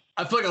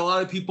a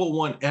lot of people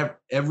want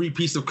every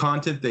piece of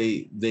content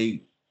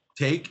they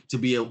take to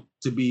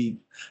be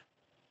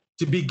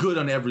good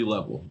on every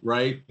level,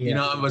 right?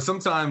 Yeah. But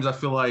sometimes I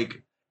feel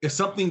like if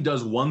something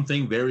does one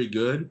thing very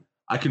good,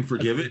 I can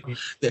forgive it.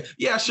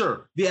 Yeah,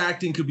 sure, the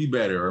acting could be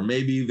better, or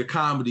maybe the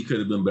comedy could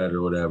have been better,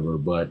 or whatever.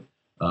 But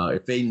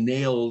if they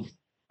nailed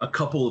a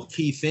couple of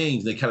key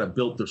things, they kind of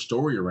built their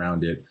story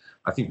around it,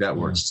 I think that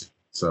works too.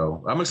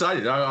 So I'm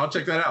excited. I'll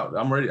check that out.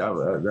 I'm ready.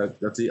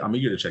 I'm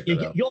eager to check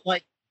that out. You'll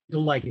like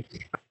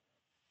it.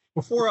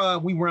 Before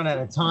we run out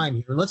of time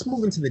here, let's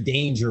move into the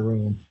danger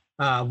room.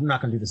 We're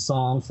not going to do the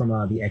song from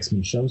the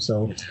X-Men show,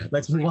 so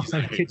let's move on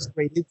and get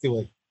straight into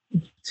it.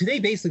 Today,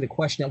 basically, the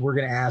question that we're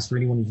going to ask for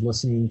anyone who's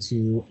listening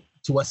to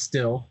us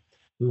still,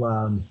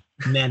 who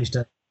managed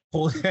to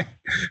hold, for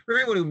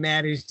everyone who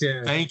managed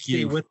to thank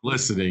you for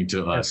listening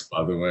to us,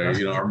 by the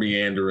way, our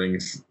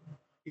meanderings.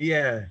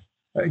 Yeah,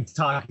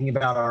 talking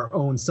about our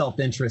own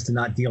self-interest and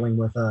not dealing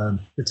with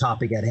the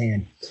topic at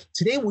hand.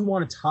 Today, what we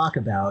want to talk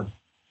about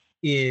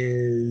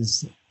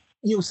is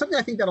something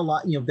I think that a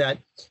lot, that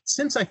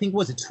since I think,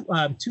 was it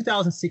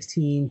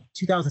 2016,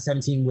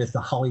 2017 with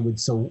the Hollywood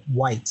So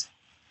White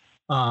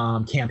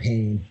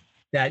campaign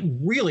that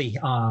really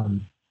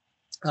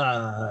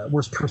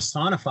was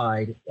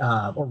personified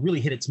or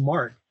really hit its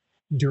mark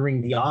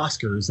during the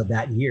Oscars of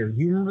that year.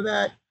 You remember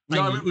that?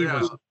 No, I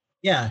remember,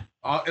 yeah.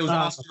 It was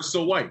Oscars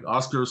So White.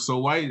 Oscars So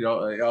White.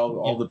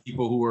 All the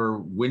people who were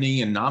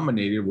winning and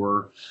nominated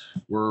were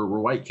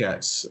white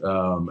cats.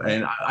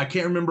 And I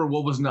can't remember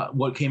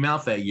what came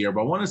out that year,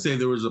 but I want to say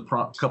there was a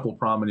couple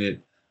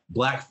prominent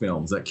Black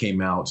films that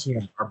came out,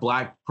 or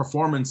Black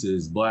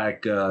performances,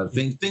 Black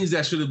things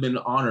that should have been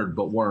honored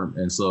but weren't,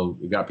 and so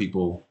it got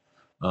people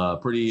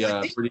pretty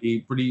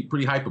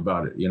hype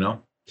about it,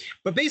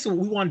 But basically,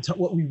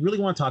 what we really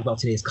want to talk about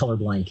today is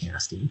colorblind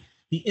casting.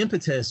 The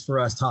impetus for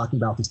us talking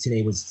about this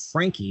today was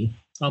Frankie,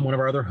 one of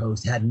our other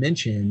hosts, had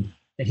mentioned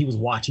that he was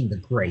watching The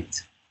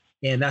Great,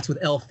 and that's with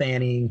Elle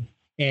Fanning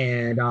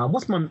and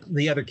what's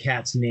the other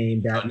cat's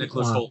name? That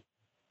Nicholas Hoult.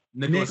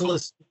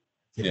 Nicholas.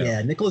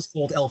 Yeah, Nicholas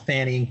Hoult, Elle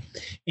Fanning,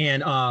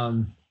 and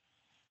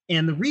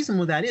the reason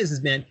what that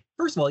is, man.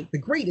 first of all, The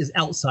Great is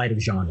outside of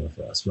genre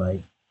for us,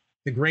 right?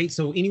 The Great.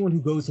 So anyone who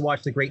goes to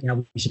watch The Great now,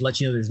 we should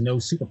let you know there's no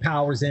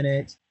superpowers in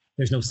it.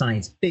 There's no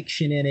science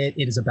fiction in it.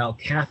 It is about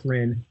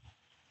Catherine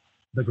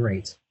the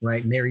Great,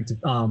 right? Married to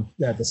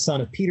the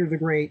son of Peter the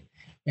Great,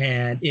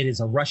 and it is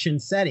a Russian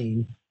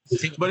setting.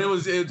 But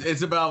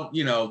it's about,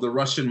 you know, the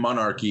Russian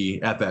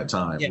monarchy at that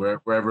time,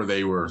 wherever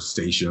they were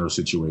stationed or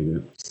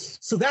situated.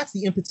 So that's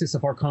the impetus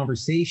of our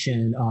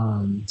conversation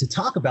to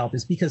talk about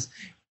this, because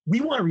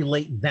we want to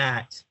relate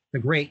that, The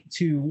Great,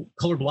 to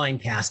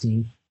colorblind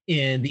casting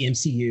in the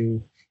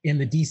MCU, in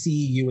the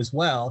DCEU as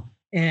well,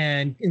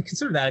 and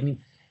consider that. I mean,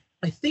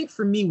 I think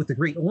for me with The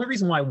Great, the only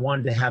reason why I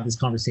wanted to have this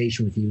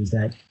conversation with you is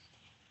that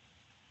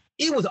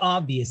it was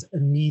obvious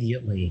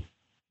immediately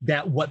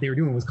that what they were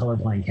doing was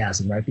colorblind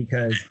casting, right?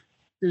 Because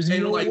there's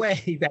no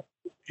way that,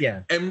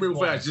 And real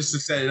fast, just to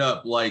set it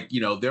up, like,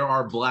 you know, there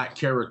are Black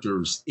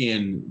characters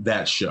in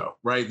that show,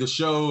 right? The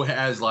show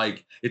has,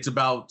 like, it's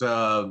about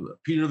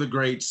Peter the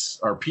Great's,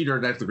 or Peter,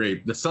 not the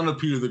Great, the son of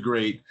Peter the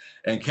Great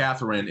and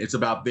Catherine. It's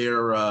about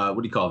their, what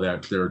do you call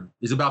that?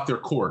 It's about their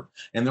court,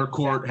 and their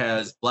court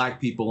has Black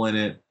people in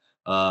it.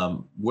 Are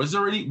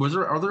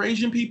there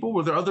Asian people?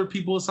 Were there other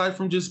people aside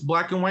from just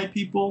Black and white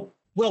people?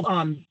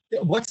 Well,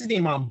 what's his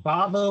name?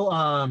 Bavo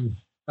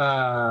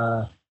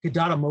Gadada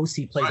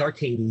Mosi plays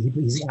Arcady.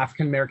 He's an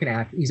African American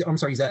actor. He's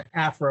an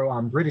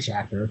Afro British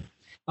actor.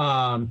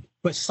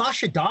 But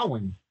Sacha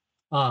Dhawan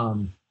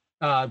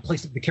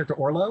plays the character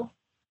Orlo.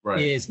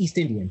 Is East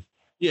Indian.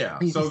 Yeah,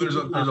 so there's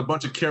a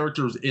bunch of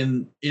characters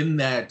in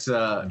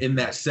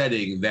that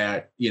setting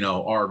that, you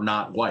know, are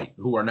not white,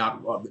 who are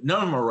not, none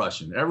of them are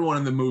Russian. Everyone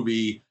in the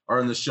movie or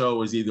in the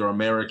show is either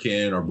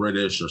American or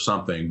British or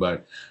something.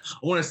 But I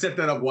want to set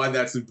that up, why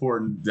that's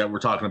important that we're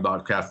talking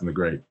about Catherine the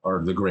Great,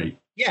 or the Great.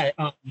 Yeah,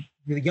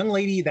 the young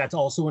lady that's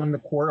also in the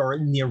court, or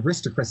in the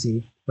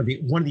aristocracy, or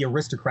one of the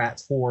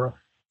aristocrats for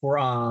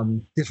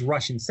this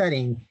Russian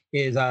setting,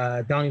 is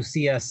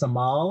Danusia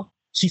Samal.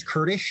 She's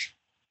Kurdish.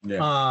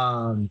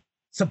 Yeah.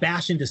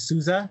 Sebastian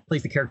D'Souza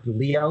plays the character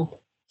Leo.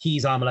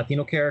 He's a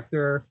Latino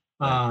character.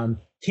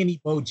 Kimmy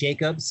Bo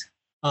Jacobs,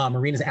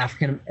 Marina's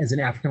an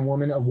African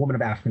woman, a woman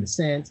of African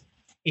descent.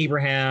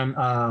 Abraham,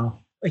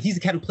 he's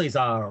the cat who plays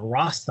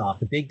Rostov,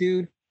 the big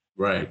dude.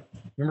 Right.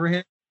 Remember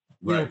him?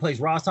 Right. You know, plays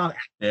Rostov,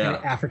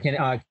 African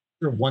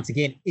once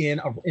again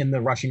in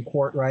the Russian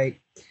court, right?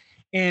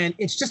 And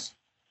it's just,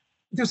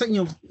 there's like,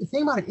 you know, the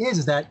thing about it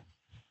is that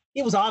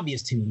it was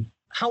obvious to me.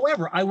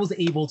 However, I was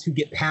able to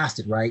get past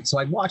it, right? So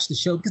I'd watch the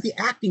show because the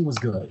acting was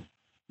good.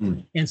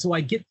 And so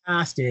I'd get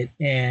past it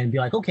and be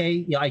like,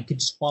 okay, yeah, I could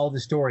just follow the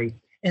story.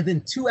 And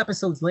then 2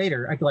 episodes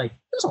later, I'd be like,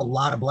 there's a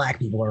lot of Black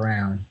people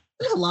around.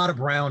 There's a lot of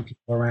brown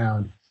people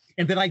around.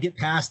 And then I get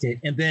past it.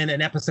 And then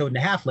an episode and a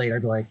half later,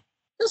 I'd be like,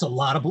 there's a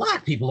lot of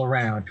Black people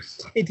around.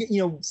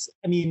 You know,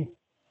 I mean,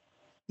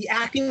 the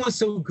acting was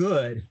so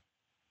good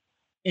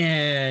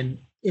and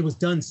it was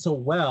done so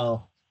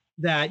well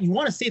that you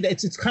want to say that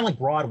it's kind of like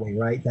Broadway,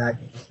 right? That,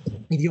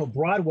 you know,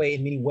 Broadway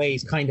in many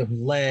ways kind of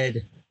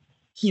led,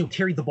 you know,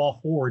 carried the ball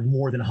forward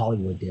more than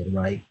Hollywood did,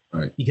 right?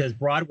 Right. Because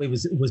Broadway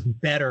was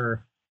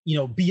better, you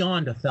know,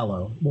 beyond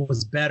Othello,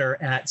 was better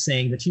at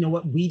saying that, you know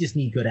what, we just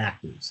need good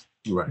actors.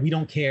 Right. We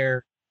don't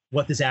care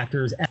what this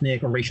actor's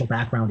ethnic or racial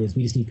background is.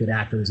 We just need good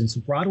actors. And so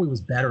Broadway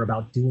was better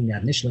about doing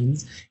that initially.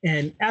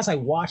 And as I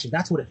watched it,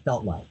 that's what it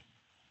felt like.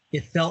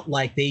 It felt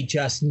like they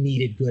just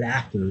needed good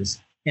actors.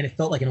 And it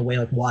felt like, in a way,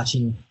 like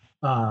watching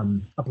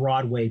a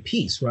Broadway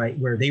piece, right,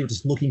 where they were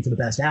just looking for the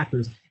best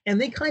actors,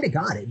 and they kind of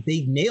got it.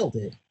 They nailed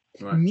it.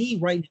 Right. Me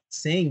right now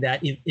saying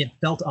that it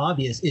felt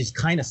obvious is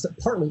kind of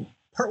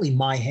partly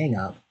my hang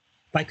up,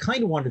 but I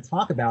kind of wanted to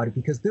talk about it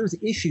because there's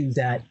issues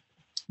that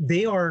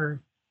they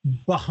are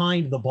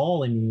behind the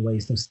ball in many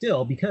ways, though,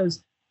 still,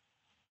 because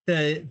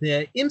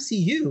the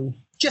MCU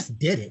just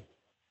did it.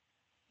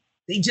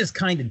 They just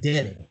kind of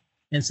did it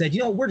and said,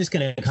 you know, we're just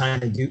going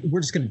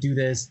to do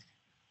this.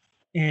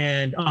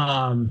 And,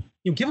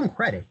 you know, give them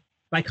credit.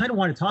 But I kind of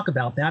want to talk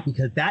about that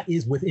because that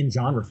is within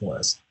genre for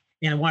us.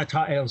 And I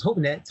was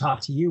hoping to talk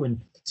to you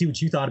and see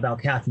what you thought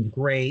about Catherine the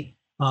Great,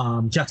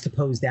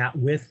 juxtapose that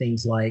with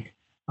things like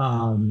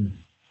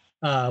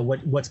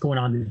what's going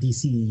on in the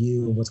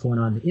DCEU and what's going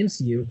on in the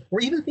MCU, or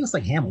even things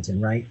like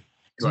Hamilton, right?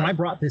 Because when I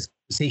brought this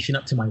conversation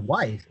up to my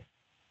wife,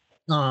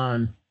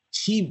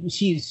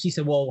 she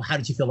said, well, how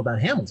did you feel about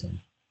Hamilton?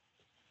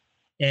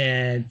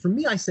 And for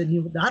me, I said,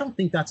 you know, I don't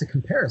think that's a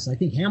comparison. I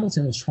think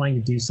Hamilton was trying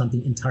to do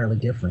something entirely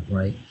different,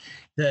 right?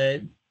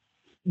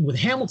 With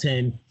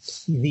Hamilton,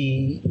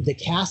 the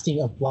casting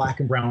of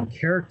Black and brown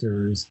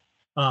characters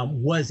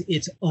was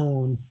its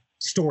own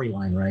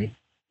storyline, right?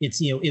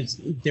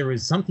 There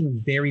was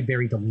something very,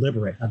 very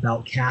deliberate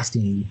about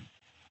casting,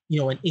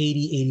 you know, an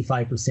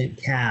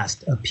 85%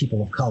 cast of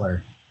people of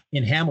color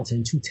in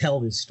Hamilton to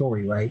tell this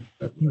story, right?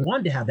 You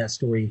wanted to have that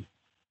story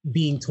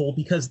being told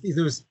because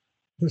there's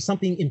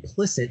something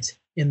implicit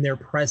in their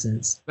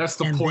presence. That's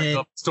the And point then-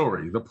 of the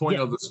story. The point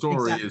Yeah, of the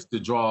story exactly. is to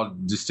draw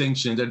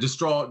distinctions and just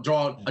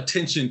draw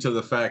attention to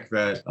the fact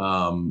that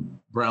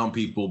brown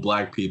people,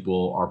 black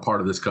people are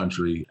part of this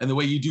country. And the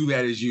way you do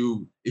that is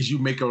you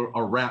make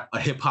a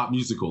hip hop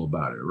musical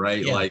about it,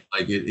 right? Yeah. Like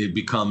it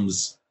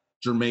becomes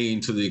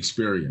germane to the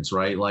experience,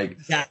 right? Like,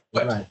 Exactly.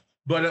 but-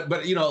 Right.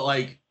 but you know,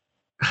 like,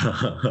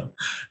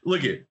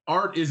 look at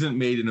art isn't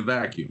made in a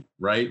vacuum,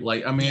 right?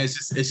 Like, I mean,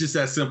 it's just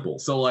that simple.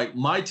 So like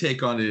my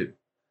take on it,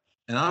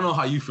 and I don't know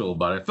how you feel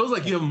about it. It feels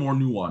like you have a more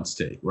nuanced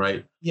take,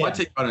 right? Yeah. My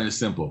take on it is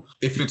simple.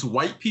 If it's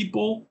white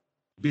people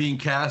being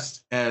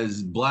cast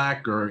as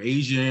black or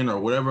Asian or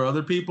whatever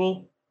other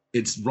people,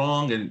 it's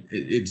wrong and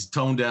it's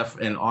tone deaf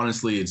and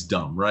honestly it's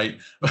dumb, right?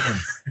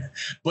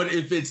 But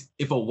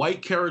if a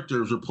white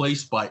character is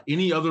replaced by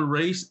any other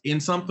race in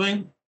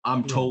something,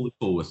 I'm totally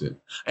cool with it.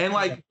 And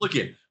like, look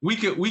at we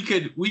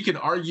could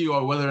argue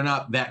on whether or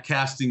not that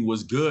casting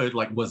was good.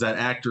 Like, was that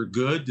actor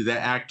good? Did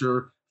that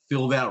actor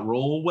fill that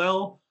role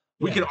well?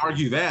 We Yeah. could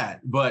argue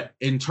that, but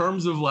in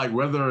terms of like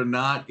whether or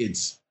not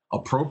it's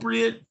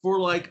appropriate for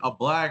like a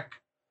black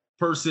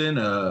person,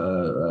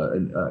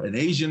 an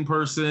Asian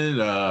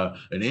person,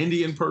 an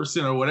Indian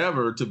person, or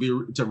whatever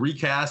to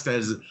recast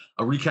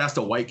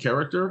a white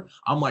character,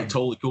 I'm like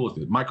totally cool with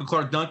it. Michael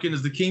Clark Duncan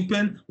is the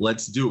Kingpin.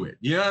 Let's do it.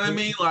 You know what I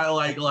mean?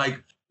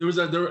 Like there was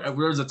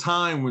a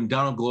time when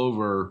Donald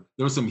Glover,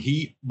 there was some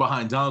heat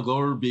behind Donald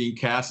Glover being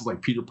cast as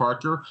like Peter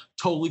Parker.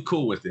 Totally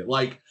cool with it.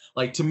 Like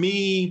to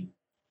me,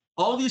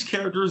 all these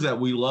characters that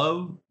we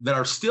love that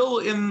are still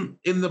in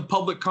the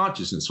public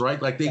consciousness,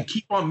 right? Like they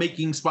keep on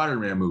making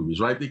Spider-Man movies,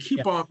 right? They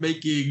keep on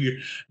making,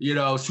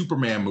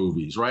 Superman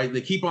movies, right?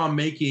 They keep on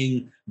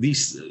making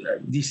these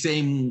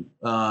same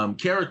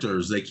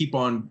characters. They keep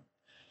on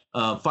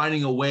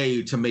finding a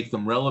way to make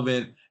them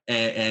relevant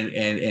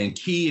and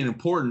key and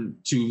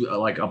important to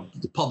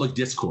the public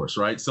discourse,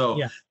 right? So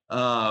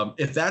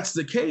if that's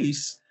the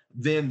case,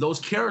 then those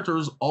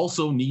characters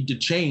also need to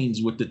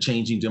change with the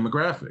changing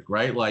demographic,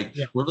 right? Like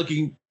we're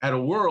looking at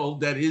a world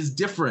that is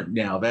different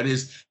now. That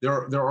is, there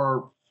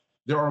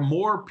are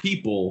more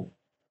people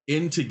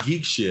into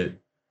geek shit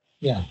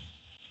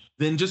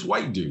than just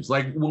white dudes.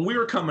 Like when we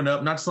were coming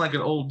up, not just like an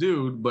old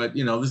dude, but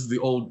this is the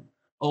old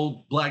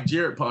Black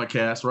Jarrett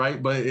podcast,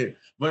 right? But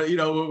we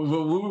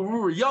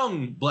were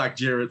young Black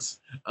Jarretts.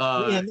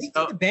 They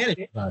took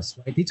advantage of us,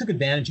 right? They took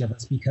advantage of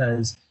us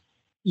because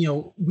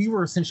we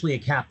were essentially a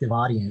captive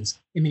audience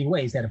in many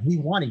ways, that if we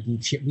wanted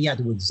geek shit, we had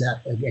to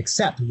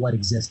accept what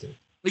existed.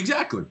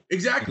 Exactly.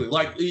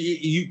 Like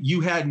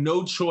you had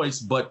no choice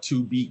but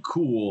to be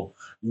cool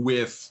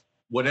with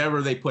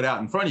whatever they put out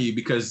in front of you,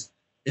 because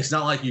it's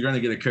not like you're going to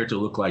get a character to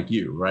look like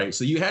you, right?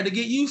 So you had to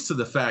get used to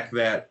the fact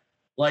that,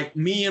 like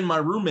me and my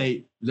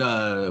roommate,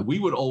 we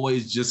would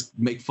always just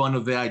make fun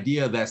of the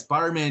idea that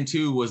Spider-Man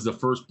 2 was the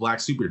first black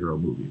superhero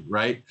movie,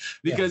 right?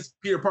 Because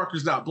Peter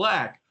Parker's not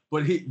black.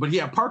 But he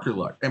had Parker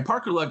luck, and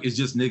Parker luck is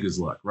just niggas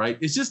luck, right?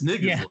 It's just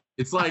niggas luck.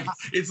 It's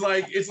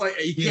like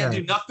you can't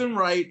do nothing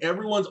right.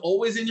 Everyone's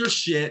always in your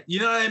shit.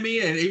 You know what I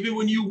mean? And even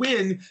when you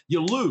win,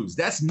 you lose.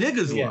 That's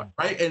niggas luck,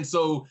 right? And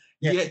so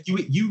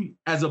you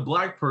as a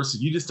black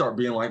person, you just start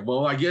being like,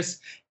 well, I guess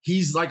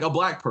he's like a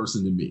black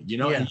person to me, and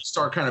you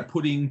start kind of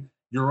putting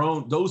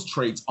those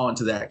traits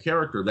onto that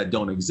character that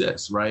don't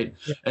exist, right?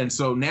 And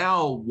so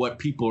now what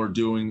people are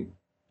doing.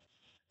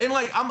 And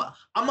like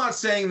I'm not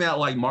saying that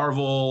like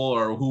Marvel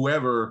or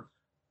whoever,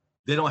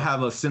 they don't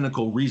have a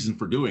cynical reason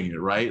for doing it,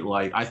 right?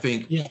 Like I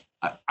think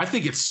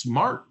it's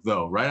smart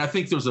though, right? I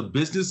think there's a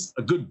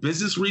good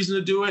business reason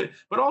to do it,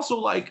 but also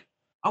like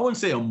I wouldn't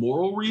say a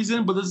moral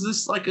reason, but there's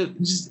this like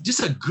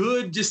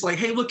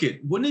hey,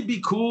 wouldn't it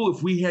be cool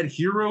if we had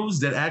heroes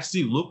that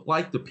actually look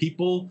like the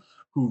people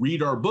who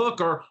read our book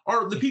or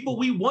the people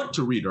we want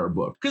to read our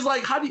book? Because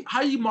like how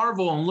do you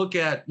Marvel and look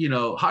at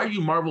how are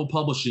you Marvel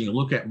Publishing and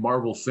look at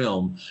Marvel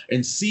Film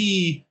and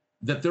see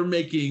that they're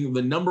making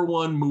the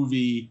 #1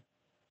 movie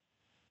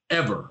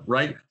ever,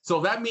 right?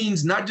 So that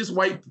means not just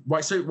white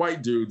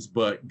dudes,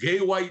 but gay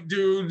white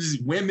dudes,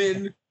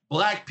 women,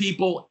 black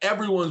people,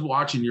 everyone's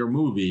watching your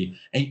movie,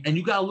 and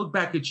you got to look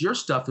back at your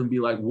stuff and be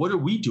like, what are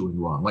we doing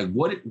wrong? Like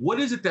what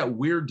is it that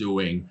we're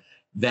doing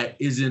that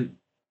isn't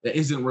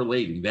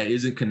relating, that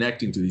isn't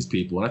connecting to these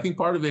people? And I think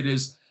part of it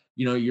is,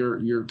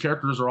 your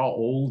characters are all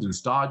old and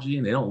stodgy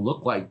and they don't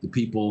look like the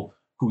people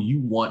who you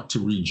want to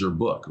read your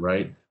book,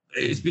 right?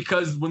 It's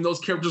because when those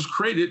characters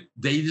created,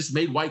 they just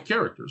made white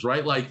characters,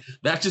 right? Like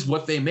that's just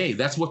what they made.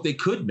 That's what they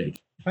could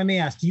make. If I may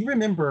ask, do you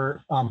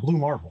remember Blue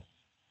Marvel?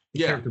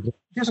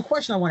 There's a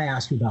question I want to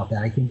ask you about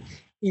that. I think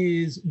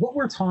is what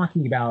we're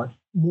talking about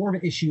more of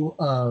an issue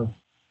of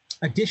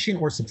addition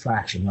or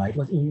subtraction, right?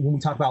 When we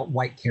talk about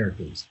white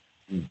characters.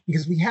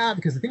 Because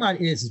the thing about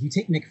it is we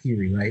take Nick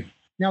Fury, right?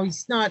 Now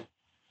he's not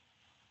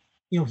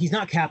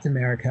Captain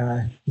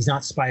America, he's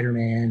not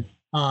Spider-Man.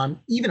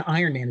 Even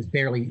Iron Man is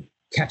barely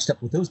catched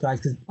up with those guys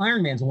because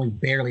Iron Man's only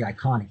barely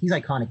iconic. He's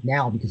iconic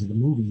now because of the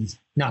movies,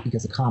 not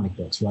because of comic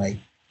books, right?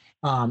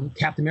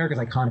 Captain America's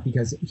iconic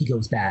because he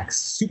goes back.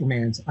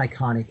 Superman's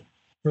iconic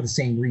for the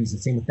same reason.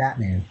 Same with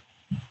Batman.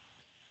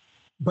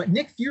 But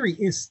Nick Fury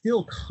is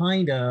still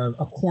kind of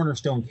a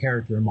cornerstone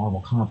character in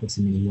Marvel Comics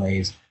in many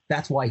ways.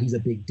 That's why he's a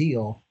big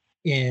deal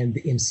in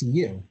the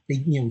MCU.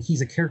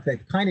 He's a character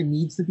that kind of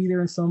needs to be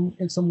there in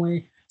some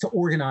way to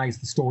organize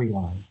the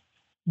storyline.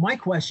 My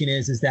question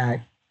is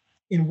that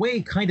in a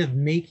way, kind of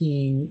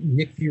making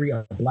Nick Fury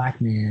a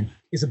black man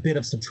is a bit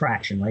of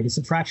subtraction, right? It's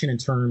subtraction in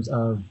terms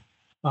of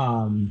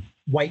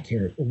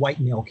white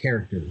male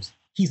characters.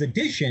 He's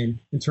addition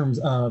in terms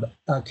of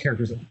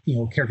characters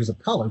of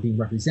color being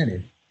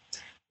represented.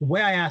 The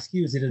way I ask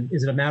you, is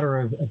it a matter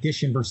of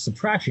addition versus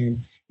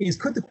subtraction?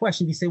 Could the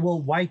question be, say,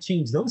 well, why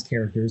change those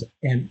characters?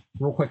 And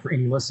real quick for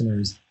any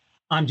listeners,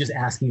 I'm just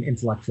asking an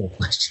intellectual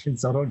question,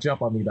 so don't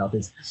jump on me about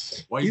this.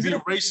 Why you being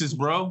racist,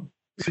 bro?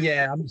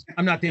 Yeah,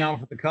 I'm not down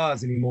for the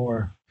cause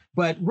anymore.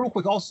 But real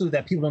quick, also,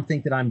 that people don't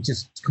think that I'm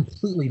just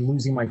completely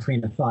losing my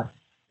train of thought.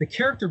 The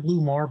character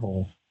Blue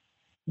Marvel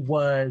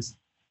was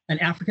an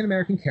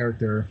African-American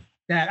character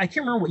that I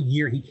can't remember what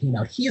year he came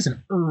out. He is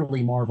an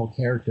early Marvel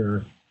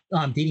character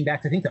dating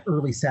back to, I think, the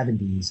early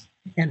 70s.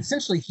 And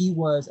essentially, he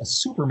was a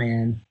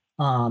Superman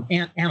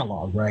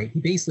analog, right? He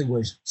basically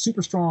was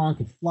super strong,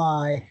 could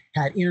fly,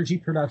 had energy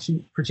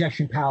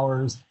projection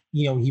powers.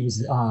 He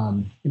was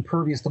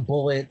impervious to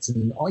bullets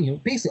and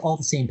basically all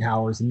the same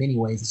powers in many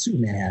ways that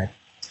Superman had.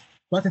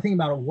 But the thing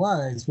about it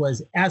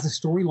was as a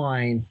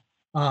storyline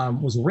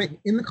was written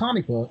in the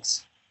comic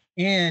books,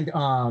 and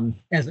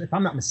as if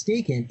I'm not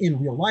mistaken,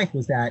 in real life,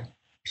 was that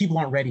people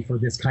aren't ready for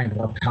this kind of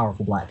a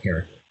powerful black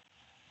character.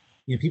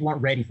 People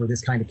aren't ready for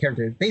this kind of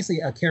character.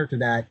 Basically, a character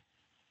that,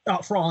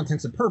 for all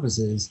intents and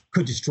purposes,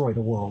 could destroy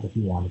the world if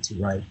he wanted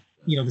to, right?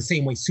 The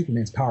same way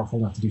Superman's powerful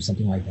enough to do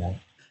something like that.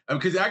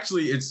 Because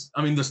actually,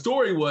 the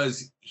story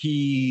was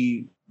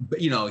he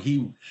got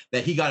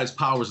his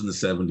powers in the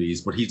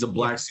 70s, but he's a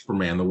black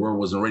Superman. The world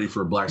wasn't ready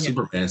for a black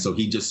Superman, so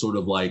he just sort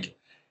of like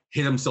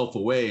hid himself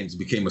away and just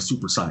became a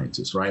super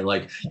scientist, right?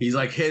 Like he's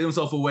like hid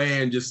himself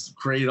away and just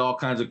created all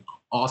kinds of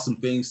awesome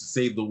things to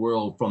save the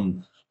world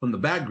from the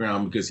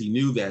background, because he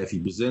knew that if he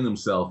presented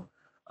himself,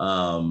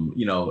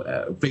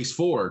 face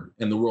forward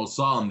and the world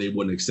saw him, they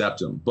wouldn't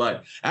accept him.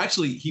 But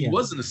actually, he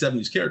wasn't a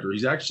 70s character.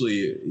 He's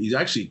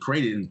actually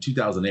created in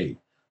 2008,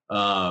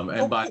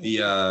 by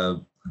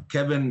the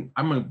Kevin.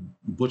 I'm gonna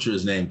butcher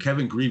his name.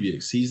 Kevin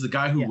Greavius. He's the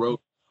guy who wrote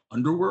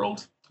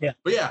Underworld. Yeah.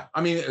 But yeah,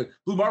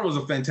 Blue Marvel is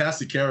a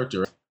fantastic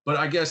character. But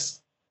I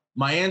guess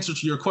my answer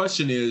to your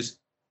question is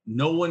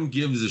no one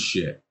gives a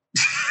shit.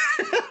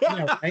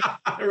 Yeah,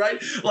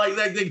 right? Like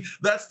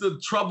that's the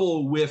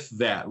trouble with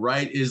that,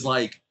 right? Is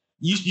like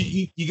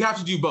you have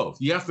to do both.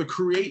 You have to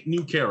create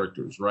new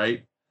characters,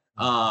 right?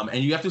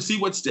 And you have to see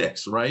what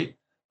sticks, right?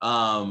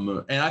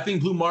 And I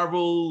think Blue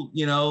Marvel,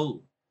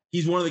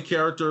 he's one of the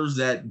characters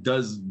that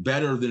does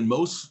better than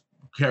most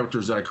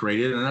characters that I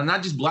created, and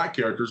not just black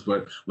characters,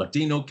 but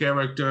Latino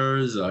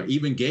characters,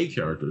 even gay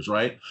characters,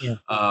 right?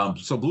 Yeah.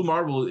 So Blue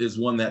Marvel is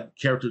one that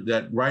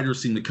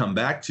writers seem to come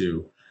back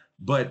to,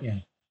 but. Yeah.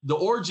 The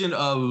origin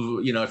of,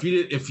 if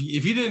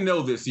you didn't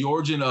know this, the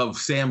origin of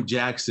Sam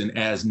Jackson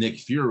as Nick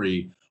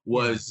Fury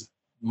was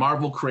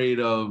Marvel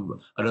created an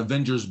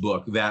Avengers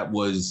book that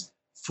was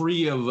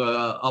free of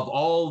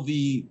all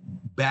the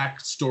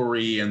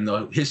backstory and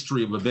the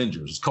history of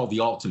Avengers. It's called The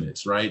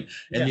Ultimates, right?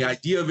 And the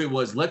idea of it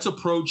was, let's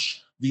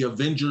approach the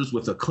Avengers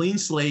with a clean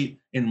slate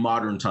in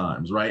modern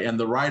times, right? And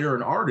the writer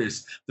and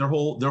artist, their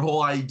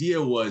whole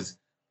idea was,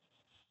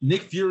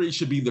 Nick Fury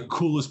should be the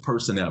coolest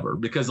person ever,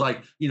 because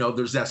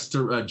there's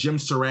that Jim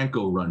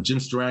Steranko run. Jim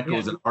Steranko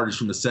is an artist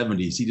from the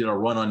 70s. He did a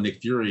run on Nick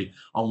Fury,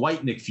 on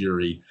White Nick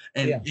Fury.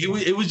 And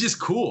it was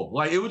just cool.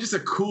 Like, it was just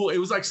it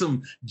was like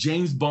some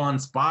James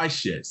Bond spy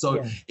shit.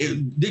 So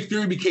Nick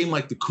Fury became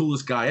like the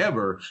coolest guy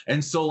ever.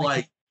 And so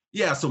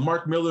so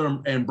Mark Miller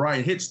and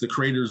Brian Hitch, the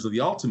creators of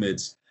the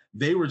Ultimates,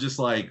 they were just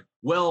like,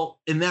 well,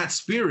 in that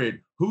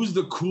spirit, who's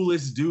the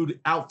coolest dude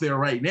out there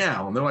right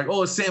now? And they're like,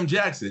 oh, it's Sam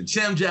Jackson.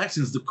 Sam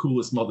Jackson's the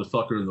coolest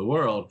motherfucker in the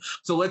world.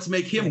 So let's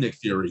make him Nick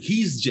Fury.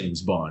 He's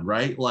James Bond,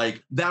 right?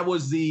 Like that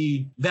was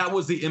the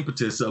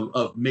impetus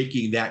of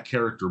making that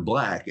character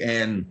black.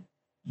 And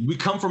we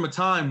come from a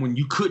time when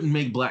you couldn't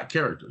make black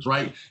characters,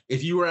 right?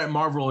 If you were at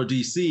Marvel or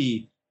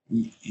DC,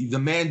 the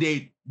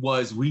mandate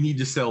was we need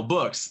to sell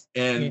books,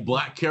 and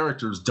black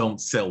characters don't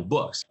sell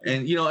books.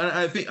 And and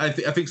I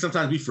think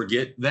sometimes we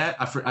forget that.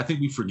 I think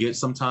we forget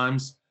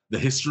sometimes the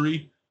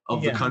history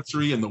of the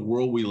country and the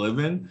world we live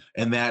in,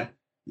 and that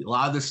a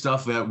lot of the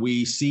stuff that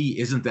we see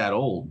isn't that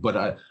old.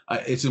 But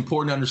it's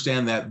important to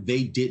understand that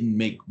they didn't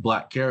make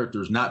black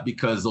characters, not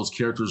because those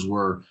characters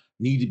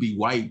need to be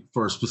white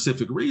for a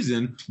specific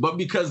reason, but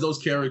because those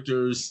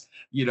characters,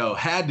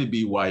 had to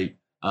be white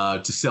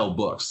to sell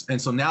books.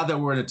 And so now that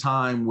we're in a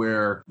time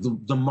where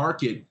the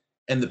market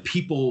and the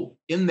people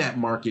in that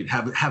market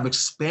have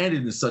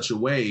expanded in such a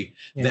way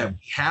that we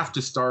have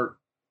to start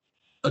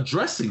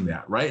addressing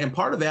that, right? And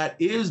part of that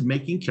is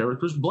making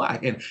characters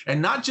black,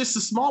 and not just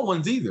the small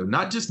ones either,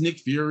 not just Nick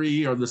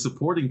Fury or the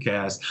supporting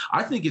cast.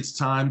 I think it's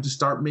time to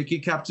start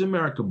making Captain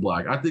America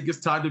black. I think it's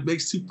time to make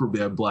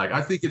Superman black.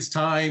 I think it's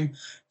time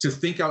to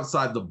think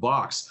outside the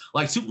box.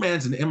 Like,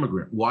 Superman's an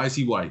immigrant. Why is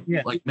he white?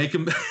 Yeah. Like, make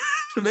him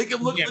make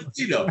him look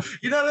Latino.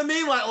 You know what I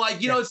mean?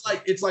 Like, you know,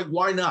 it's like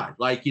why not?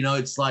 Like, you know,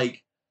 it's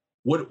like,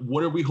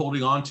 what are we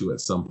holding on to at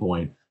some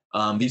point?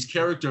 These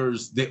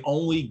characters, they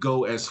only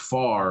go as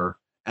far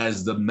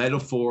as the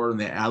metaphor and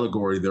the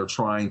allegory they're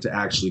trying to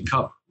actually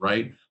cover,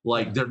 right?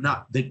 Like, they're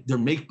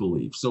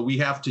make-believe. So we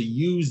have to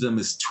use them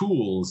as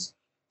tools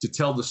to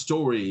tell the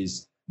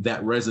stories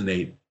that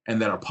resonate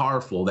and that are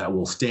powerful, that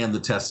will stand the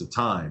test of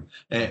time.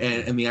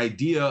 And the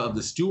idea of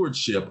the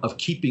stewardship of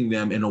keeping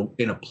them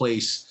in a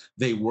place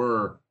they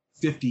were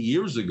 50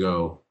 years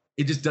ago,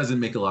 it just doesn't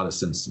make a lot of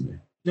sense to me.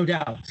 No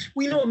doubt.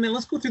 Well, you know, man,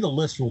 let's go through the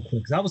list real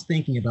quick, because I was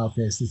thinking about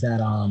this, is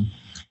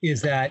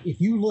that if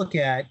you look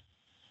at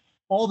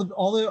all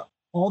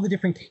the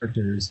different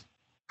characters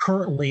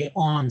currently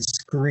on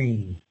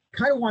screen,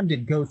 kind of wanted to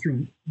go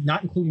through,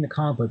 not including the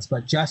comic books,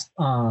 but just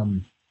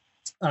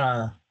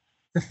the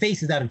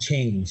faces that have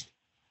changed.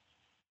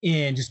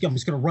 And I'm just going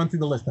to run through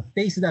the list. The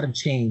faces that have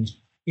changed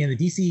in the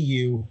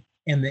DCU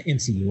and the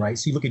MCU, right?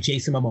 So you look at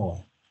Jason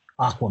Momoa,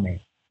 Aquaman,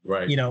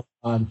 right? You know,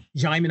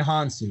 Djimon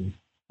Hounsou,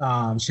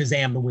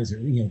 Shazam the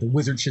Wizard, you know, the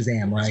Wizard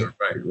Shazam, right?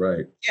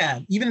 Right. Yeah,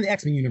 even in the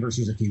X-Men universe,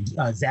 there's a few.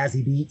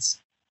 Zazie Beetz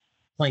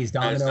plays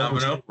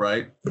Domino.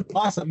 Right.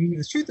 Awesome. I mean,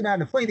 the truth about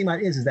it, the funny thing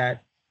about it is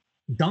that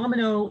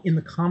Domino in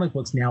the comic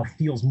books now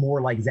feels more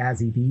like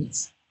Zazie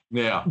Beetz.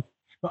 Yeah.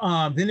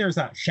 Then there's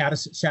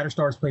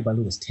Shatterstar, played by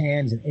Louis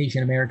Tan, an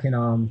Asian American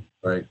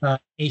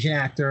Asian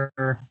actor.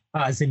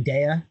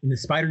 Zendaya in the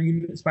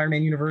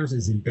Spider-Man universe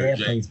is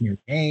Zendaya plays Mary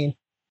Jane.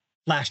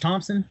 Flash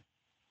Thompson.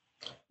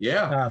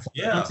 Flash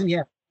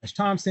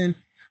Thompson.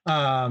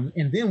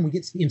 And then we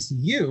get to the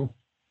MCU,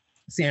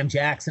 Sam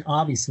Jackson,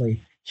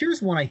 obviously.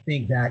 Here's one I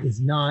think that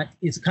is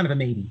kind of a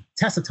maybe.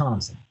 Tessa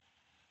Thompson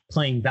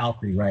playing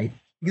Valkyrie, right?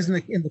 Because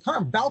in the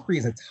comic, Valkyrie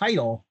is a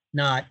title,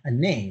 not a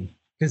name,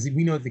 because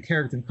we know that the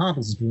character in the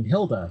comics is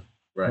Brunhilde,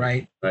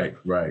 right?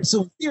 Right.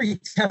 So in theory,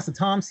 Tessa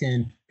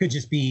Thompson could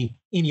just be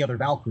any other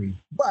Valkyrie,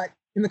 but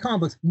in the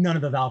comic books, none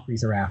of the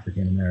Valkyries are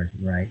African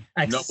American, right?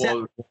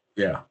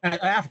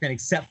 African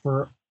except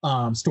for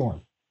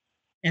Storm,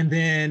 and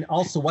then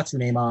also what's her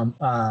name?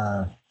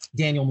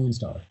 Daniel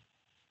Moonstar.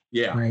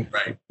 Yeah, right.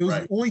 Those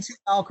are the only two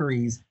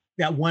Valkyries,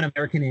 that one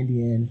American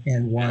Indian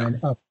and one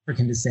of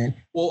African descent.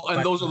 Well,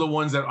 and those are the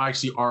ones that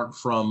actually aren't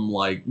from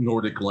like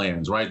Nordic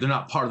lands, right? They're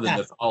not part of the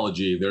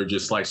mythology. They're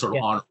just like sort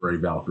of honorary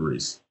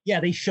Valkyries.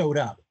 Yeah, they showed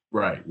up.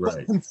 Right.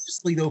 But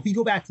conversely, though, if you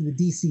go back to the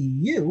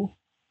DCU,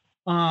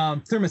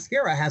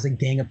 Themyscira has a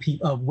gang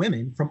of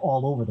women from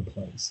all over the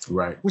place.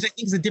 Right. Which I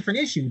think is a different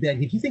issue.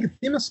 That if you think of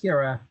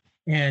Themyscira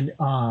and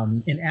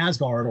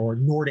Asgard or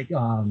Nordic,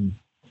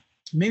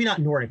 maybe not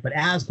Nordic, but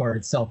Asgard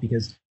itself,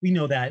 because we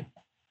know that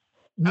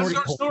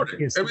Asgard's Nordic.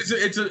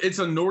 It's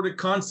a Nordic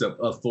concept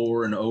of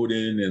Thor and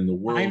Odin and the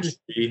world.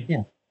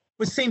 Yeah.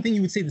 But same thing,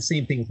 you would say the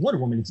same thing with Wonder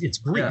Woman. It's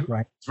Greek,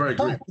 right? It's very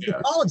Greek.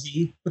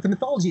 But the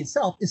mythology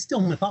itself is still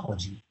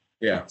mythology.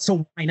 Yeah.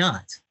 So why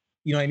not?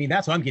 You know what I mean?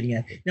 That's what I'm getting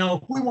at. Now,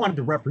 if we wanted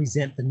to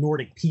represent the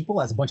Nordic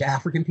people as a bunch of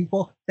African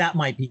people, that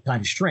might be kind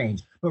of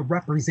strange. But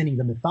representing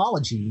the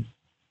mythology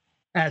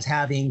as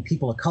having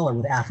people of color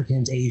with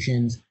Africans,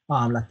 Asians,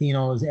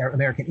 Latinos,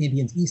 American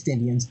Indians, East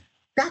Indians,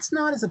 that's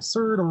not as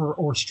absurd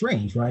or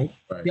strange, right?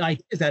 The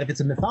idea is that if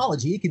it's a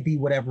mythology, it could be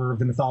whatever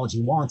the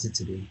mythology wants it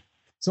to be.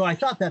 So I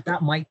thought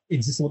that might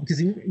exist a little,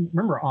 because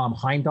remember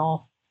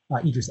Heimdall,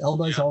 Idris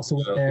Elba is also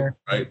in there.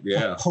 Right,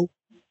 yeah.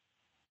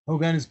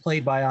 Hogun is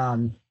played by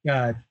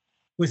Tadano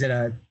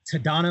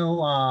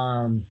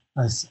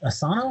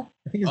Asano,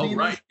 I think his name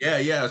is.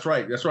 Yeah, that's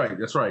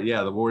right.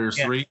 Yeah, the Warriors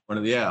 3, one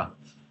of the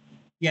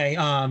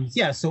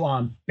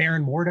So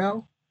Baron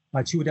Mordo,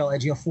 Chiwetel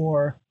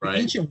Ejiofor. Right.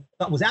 Ancient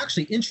was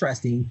actually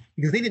interesting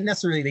because they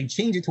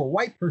changed it to a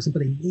white person,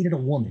 but they made it a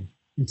woman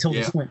until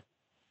this went.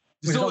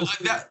 So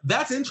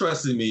that's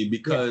interesting to me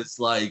because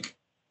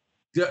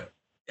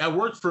that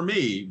worked for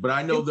me, but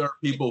I know there are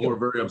people who are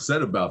very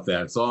upset about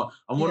that. So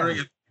I'm wondering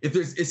if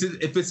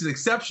it's an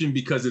exception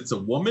because it's a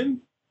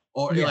woman,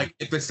 or like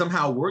if it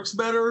somehow works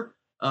better.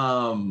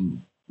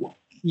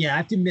 Yeah, I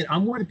have to admit,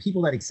 I'm one of the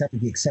people that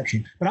accepted the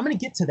exception, but I'm going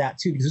to get to that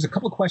too, because there's a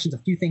couple of questions, a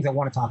few things I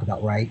want to talk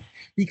about, right?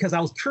 Because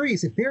I was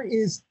curious if there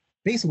is,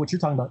 based on what you're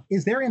talking about,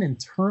 is there an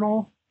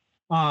internal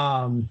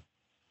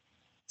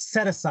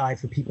set aside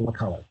for people of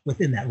color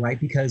within that, right?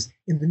 Because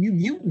in the New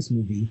Mutants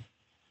movie,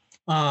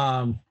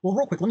 well,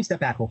 real quick, let me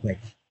step back real quick.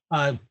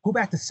 Go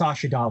back to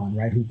Sacha Dhawan,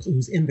 right?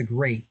 Who's in The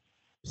Great,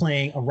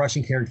 playing a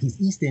Russian character. He's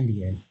East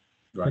Indian,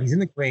 but he's in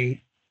The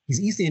Great.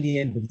 He's East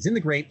Indian, but he's in The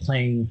Great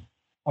playing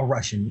a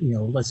Russian. You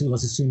know, let's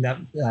assume that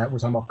we're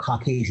talking about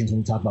Caucasians when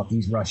we talk about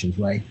these Russians,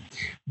 right?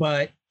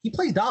 But he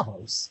plays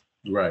Davos.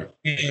 Right.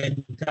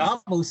 And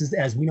Davos is,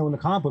 as we know in the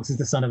comic books, is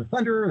the son of the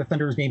Thunderer. The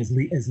Thunderer's name is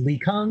Lee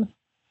Kung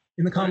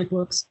in the comic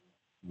books.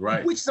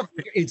 Right. Which is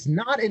it's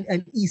not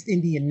an East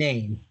Indian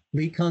name.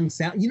 Lee Kung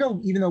sound,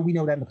 even though we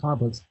know that in the comic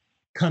books,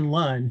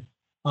 Kunlun,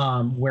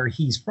 where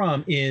he's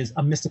from, is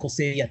a mystical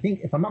city. I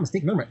think, if I'm not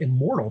mistaken, remember,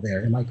 immortal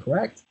there. Am I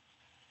correct?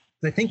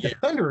 I think the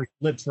Thunder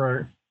lived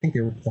for, I think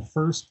they were the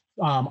first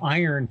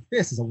Iron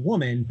Fist as a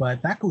woman,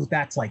 but that goes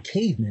back to like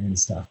cavemen and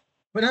stuff.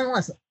 But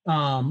nonetheless,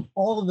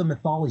 all of the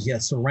mythology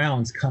that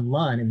surrounds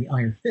Kunlun and the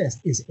Iron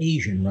Fist is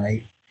Asian,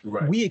 right?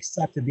 Right. We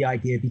accepted the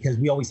idea because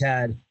we always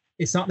had,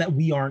 it's not that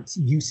we aren't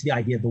used to the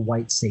idea of the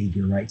white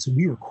savior, right? So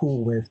we were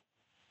cool with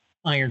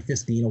Iron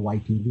Fist being a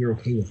white dude. We were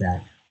okay with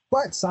that.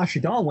 But Sacha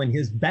Darwin,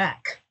 his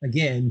back,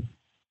 again,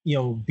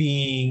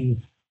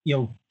 being,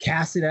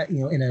 casted at,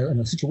 in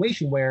a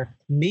situation where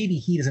maybe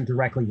he doesn't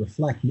directly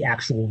reflect the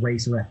actual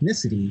race or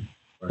ethnicity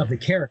of the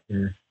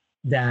character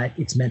that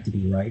it's meant to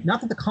be, right?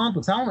 Not that the comic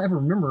books, I don't ever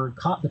remember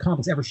the comic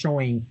books ever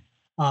showing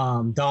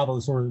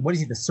Davos, or what is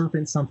he, the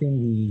serpent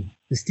something,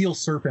 the steel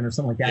serpent or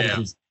something like that.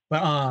 Yeah.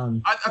 But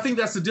I think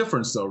that's the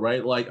difference though,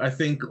 right? Like I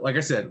think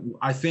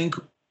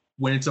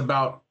when it's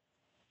about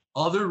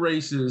other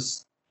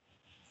races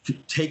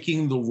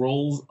taking the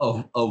roles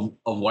of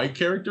white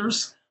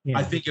characters,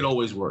 I think it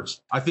always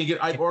works. I think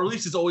or at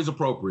least it's always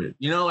appropriate.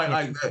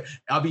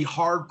 I'll be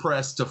hard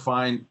pressed to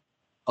find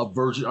a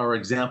version or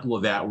example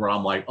of that where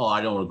I'm like, oh,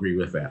 I don't agree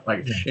with that.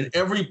 Like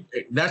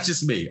that's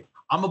just me.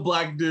 I'm a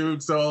black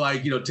dude, so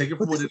take it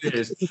for what it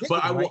is.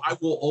 But I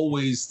will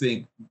always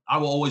be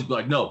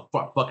like, no,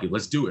 fuck it,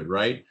 let's do it,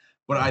 right?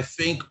 But I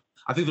think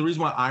the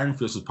reason why Iron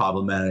Fist was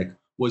problematic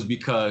was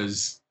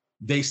because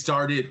they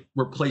started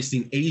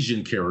replacing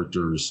Asian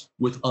characters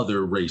with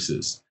other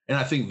races. And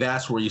I think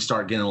that's where you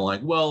start getting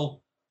like,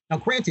 well. Now,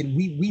 granted,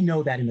 we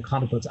know that in the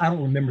comic books. I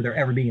don't remember there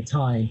ever being a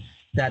time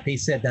that they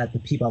said that the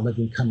people that lived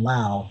in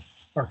Kunlun,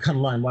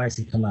 why I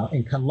say Kunlun,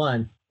 and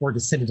Kunlun were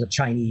descendants of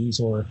Chinese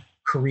or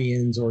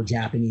Koreans or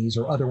Japanese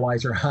or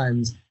otherwise, or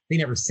Huns. They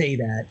never say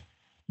that.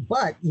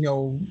 But,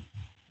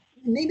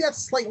 maybe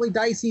that's slightly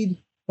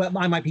dicey, but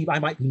I might be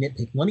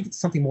nitpicking. Let me get to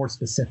something more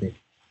specific.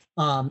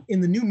 In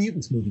the New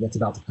Mutants movie that's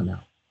about to come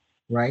out,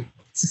 right?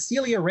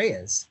 Cecilia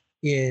Reyes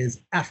is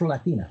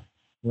Afro-Latina,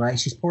 right?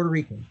 She's Puerto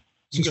Rican.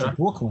 She's from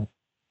Brooklyn,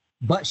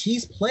 but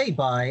she's played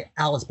by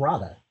Alice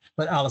Braga.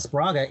 But Alice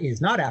Braga is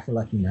not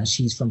Afro-Latina.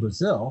 She's from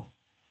Brazil,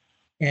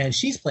 and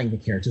she's playing the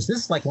characters. This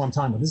is like what I'm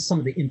talking about. This is some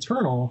of the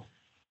internal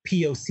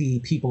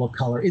POC, people of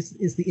color.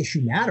 Is the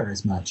issue matter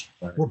as much?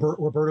 Right.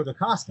 Roberto da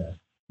Costa.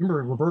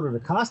 Remember, Roberto da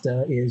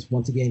Costa is,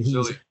 once again,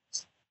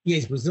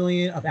 he's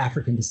Brazilian of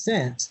African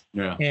descent,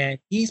 and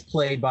he's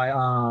played by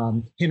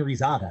Henry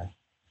Zaga,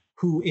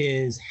 who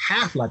is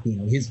half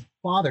Latino. His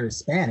father is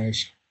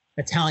Spanish,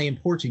 Italian,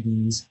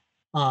 Portuguese,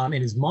 and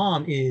his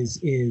mom is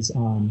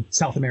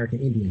South American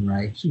Indian,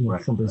 right?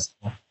 From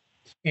Brazil.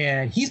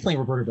 And he's playing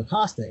Roberto da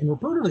Costa. And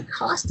Roberto da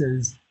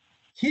Costa's,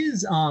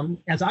 his,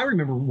 as I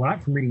remember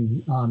from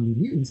reading New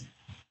Mutants,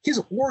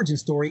 his origin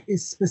story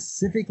is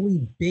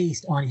specifically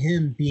based on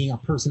him being a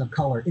person of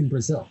color in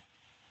Brazil.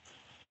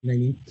 You know what I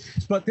mean?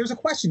 But there's a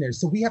question there.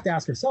 So we have to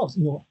ask ourselves,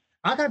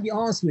 I got to be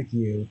honest with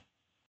you.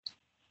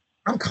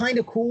 I'm kind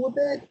of cool with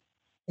it.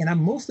 And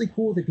I'm mostly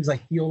cool with it because I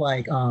feel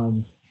like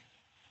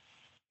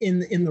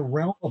in the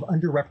realm of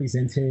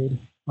underrepresented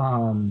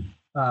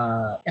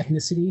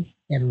ethnicity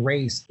and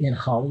race in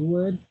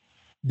Hollywood,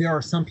 there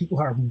are some people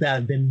that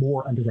have been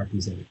more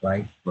underrepresented,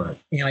 right? Right.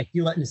 And I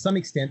feel that to some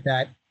extent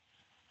that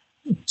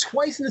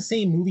twice in the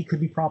same movie could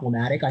be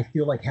problematic. I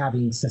feel like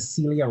having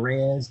Cecilia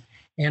Reyes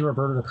and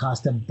Roberto da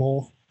Costa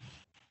both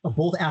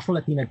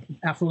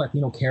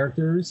Afro-Latino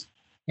characters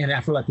and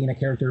Afro-Latina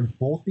character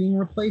both being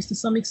replaced to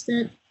some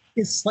extent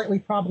is slightly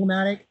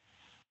problematic.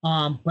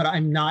 But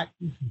I'm not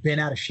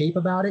bent out of shape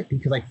about it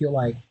because I feel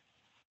like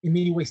in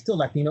many ways still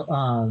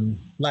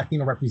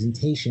Latino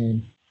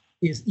representation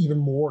is even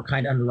more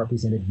kind of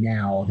underrepresented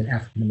now than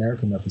African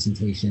American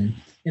representation,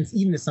 and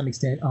even to some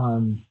extent,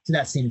 to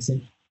that same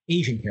extent,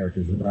 Asian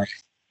characters, right?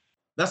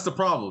 That's the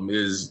problem.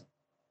 Is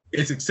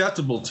it's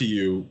acceptable to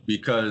you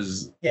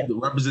because the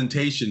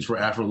representations for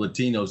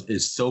Afro-Latinos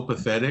is so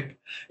pathetic.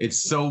 It's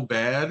so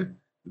bad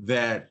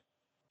that,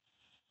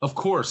 of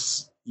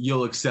course,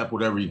 you'll accept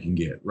whatever you can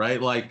get,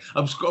 right? Like,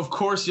 of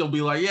course, you'll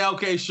be like, yeah,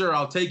 okay, sure,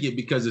 I'll take it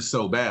because it's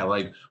so bad.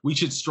 Like, we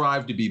should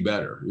strive to be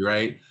better,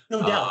 right?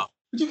 No doubt.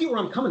 But you get where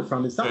I'm coming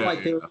from. It's not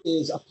like there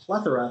is a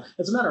plethora.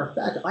 As a matter of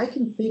fact, I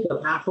can think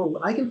of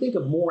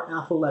more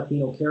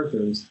Afro-Latino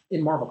characters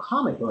in Marvel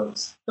comic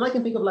books than I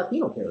can think of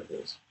Latino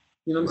characters.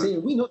 You know what I'm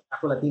saying? We know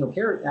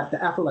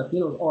the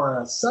Afro-Latinos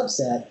are a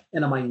subset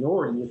and a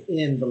minority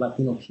within the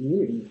Latino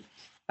community.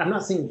 I'm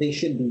not saying that they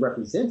shouldn't be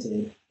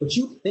represented, but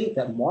you think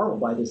that Marvel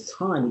by this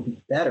time would be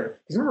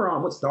better. Because remember,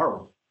 what's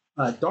Darwin?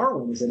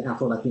 Darwin is an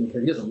Afro-Latino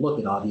character. He doesn't look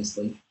it,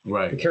 obviously.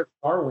 Right. The character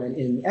Darwin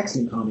in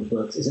X-Men comic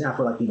books is an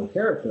Afro-Latino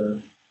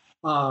character.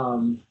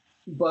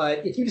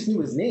 But if you just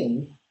knew his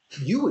name,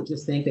 you would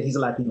just think that he's a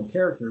Latino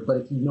character. But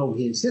if you know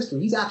his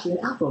history, he's actually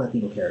an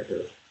Afro-Latino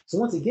character. So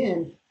once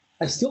again,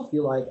 I still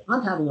feel like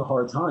I'm having a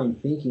hard time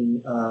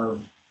thinking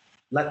of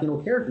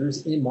Latino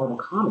characters in Marvel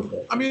comic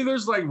books. I mean,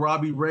 there's like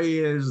Robbie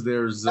Reyes.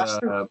 There's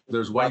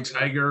White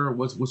Tiger.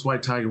 What's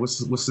White Tiger? What's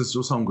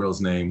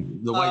homegirl's name?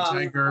 The White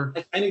Tiger.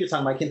 I know you're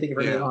talking about. I can't think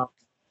of her name.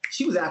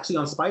 She was actually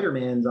on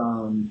Spider-Man's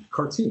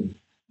cartoon.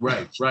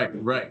 Right.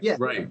 Yeah.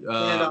 Right.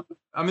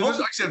 I mean, like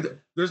I said,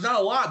 there's not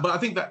a lot, but I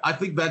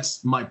think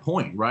that's my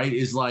point, right?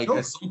 Is like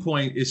at some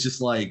point, it's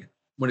just like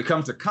when it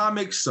comes to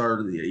comics,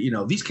 or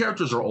these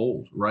characters are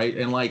old, right?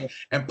 And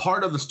and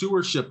part of the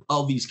stewardship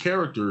of these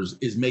characters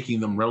is making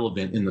them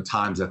relevant in the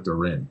times that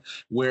they're in,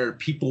 where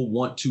people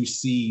want to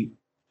see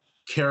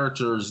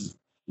characters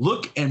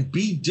look and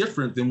be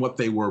different than what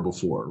they were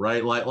before,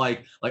 right?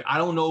 Like I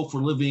don't know if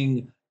we're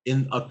living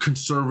in a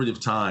conservative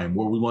time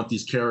where we want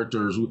these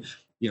characters.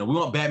 We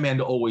want Batman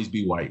to always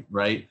be white,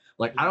 right?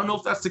 Like, I don't know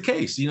if that's the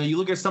case. You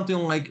look at something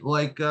like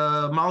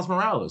Miles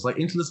Morales, like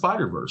Into the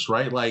Spider-Verse,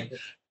 right? Like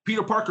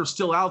Peter Parker's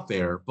still out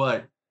there,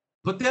 but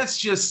that's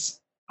just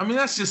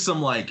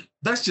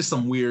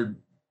some weird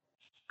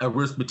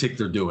arithmetic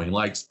they're doing.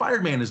 Like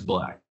Spider-Man is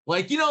black.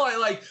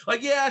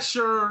 Yeah,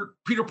 sure,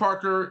 Peter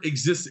Parker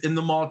exists in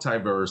the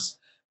multiverse,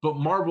 but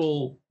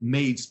Marvel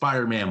made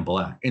Spider-Man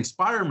black, and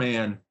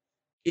Spider-Man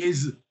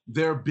is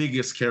their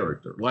biggest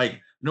character.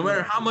 Like, no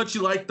matter how much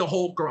you like the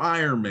Hulk or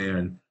Iron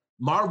Man,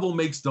 Marvel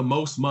makes the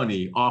most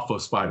money off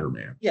of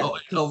Spider-Man. Yeah.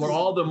 Over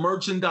all the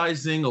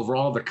merchandising, over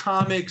all the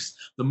comics,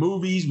 the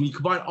movies, we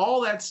combine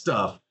all that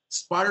stuff.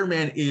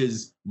 Spider-Man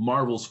is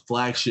Marvel's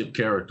flagship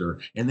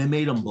character, and they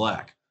made him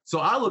black. So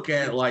I look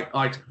at it like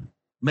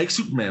make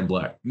Superman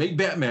black, make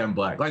Batman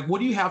black. Like, what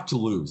do you have to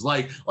lose?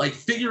 Like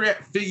figure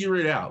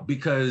it out,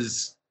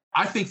 because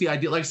I think the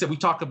idea, like I said, we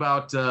talk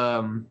about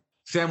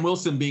Sam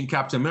Wilson being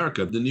Captain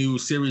America, the new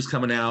series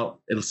coming out.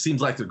 It seems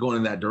like they're going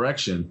in that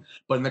direction.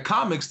 But in the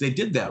comics, they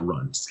did that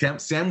run.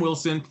 Sam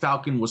Wilson,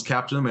 Falcon, was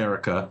Captain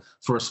America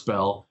for a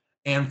spell.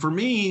 And for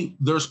me,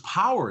 there's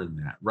power in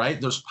that, right?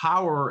 There's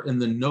power in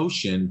the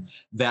notion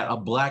that a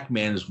black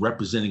man is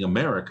representing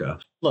America.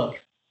 Look,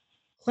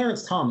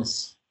 Clarence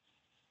Thomas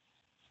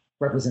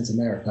represents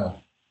America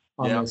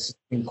on the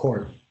Supreme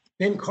Court.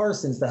 Ben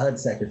Carson's the HUD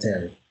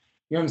secretary.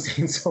 You know what I'm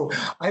saying? So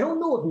I don't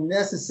know if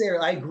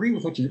necessarily, I agree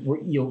with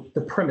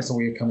the premise of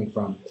where you're coming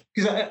from.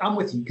 Because I'm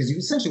with you, because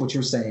essentially what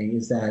you're saying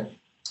is that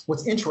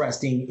what's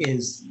interesting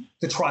is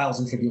the trials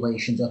and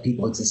tribulations of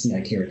people existing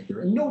on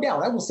character. And no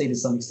doubt, I will say to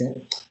some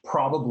extent,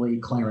 probably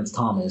Clarence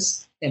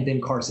Thomas and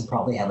Ben Carson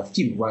probably have a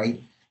few,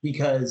 right?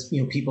 Because,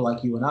 people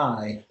like you and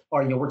I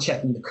are, we're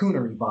checking the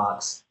coonery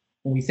box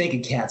when we think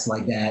of cats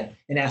like that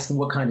and asking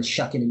what kind of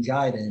shucking and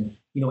jiving,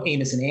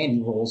 Amos and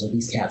Andy roles are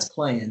these cats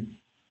playing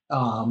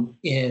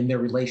in their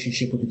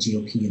relationship with the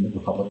GOP and the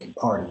Republican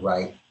Party,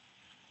 right?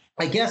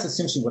 I guess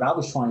essentially what I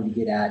was trying to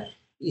get at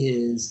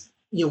is,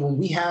 when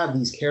we have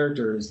these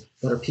characters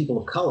that are people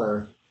of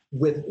color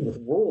with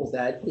roles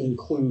that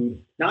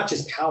include not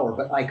just power,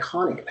 but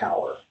iconic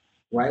power,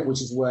 right?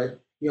 Which is what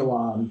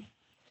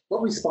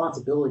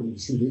responsibility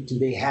do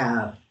they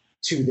have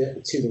to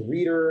the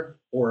reader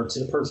or to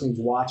the person who's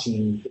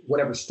watching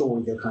whatever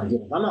story they're kind of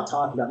dealing with. I'm not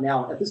talking about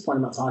now, at this point,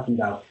 I'm not talking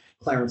about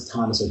Clarence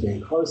Thomas or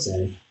Ben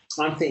Carson.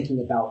 I'm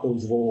thinking about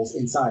those roles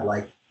inside,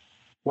 like,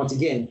 once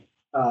again,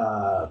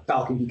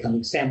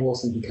 Sam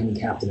Wilson becoming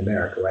Captain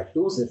America, right?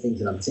 Those are the things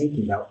that I'm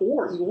thinking about.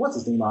 Or even, what's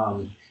his name,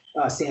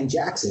 Sam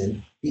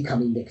Jackson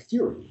becoming Nick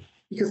Fury.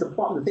 Because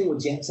the thing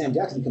with Sam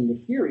Jackson becoming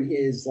Nick Fury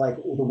is like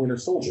the Winter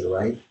Soldier,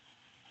 right?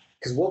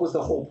 Because what was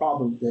the whole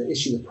problem, the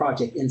issue with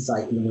Project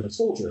Insight in the Winter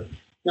Soldier?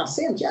 Now,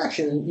 Sam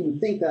Jackson, you would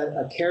think that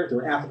a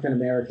character, an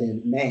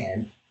African-American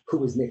man who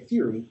was Nick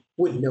Fury,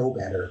 would know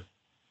better.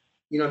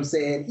 You know what I'm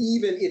saying?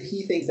 Even if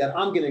he thinks that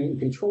I'm going to be in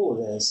control of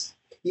this,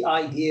 the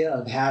idea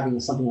of having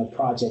something like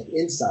Project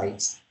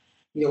Insights,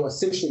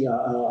 essentially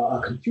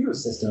a computer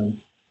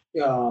system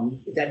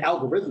that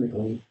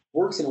algorithmically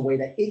works in a way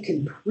that it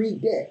can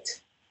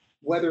predict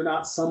whether or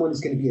not someone is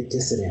going to be a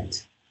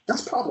dissident.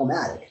 That's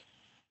problematic.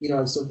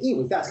 So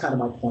anyways, that's kind of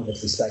my point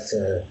with respect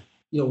to,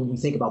 when we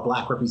think about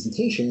Black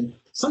representation,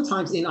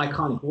 sometimes in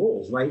iconic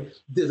roles, right,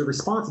 the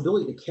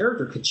responsibility of the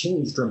character could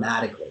change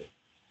dramatically.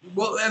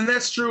 Well, and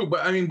that's true, but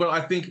I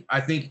think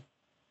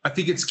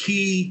it's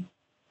key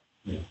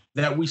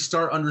that we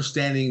start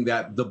understanding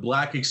that the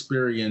Black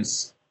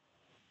experience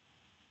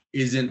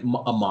isn't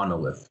a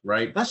monolith,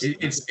 right?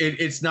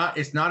 It's not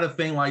a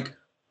thing like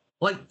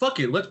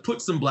fuck it, let's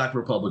put some Black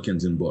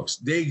Republicans in books.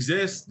 They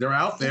exist, they're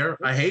out there.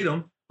 I hate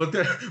them, but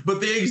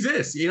they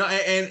exist,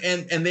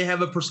 and they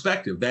have a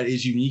perspective that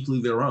is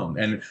uniquely their own.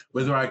 And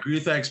whether I agree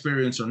with that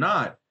experience or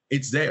not,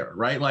 it's there,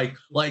 right?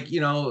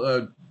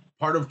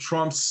 Part of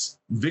Trump's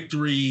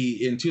victory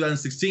in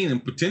 2016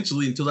 and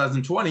potentially in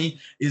 2020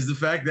 is the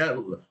fact that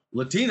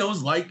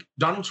Latinos like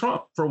Donald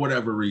Trump for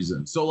whatever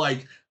reason. So,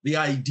 the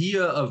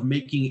idea of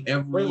making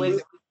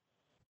wait.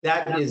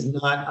 That is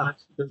not.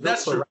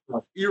 That's true.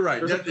 You're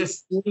right.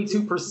 There's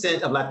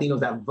 22% of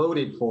Latinos that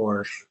voted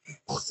for.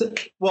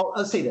 Well,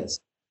 I'll say this.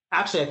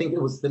 Actually, I think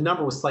the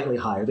number was slightly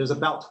higher. There's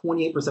about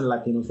 28% of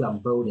Latinos who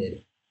have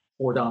voted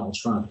for Donald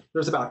Trump.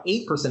 There's about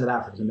 8% of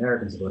African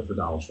Americans who voted for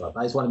Donald Trump.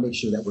 I just want to make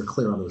sure that we're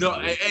clear on those. No,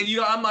 and you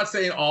know, I'm not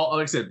saying all.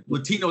 Like I said,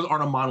 Latinos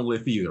aren't a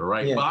monolith either,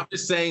 right? Yeah. But I'm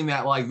just saying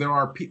that like there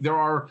are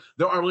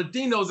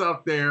Latinos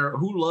out there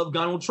who love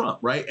Donald Trump,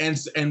 right?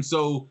 And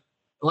so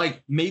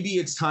like maybe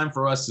it's time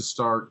for us to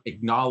start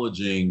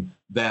acknowledging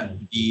that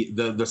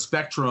the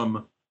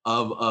spectrum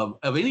of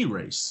any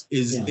race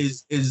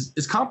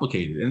is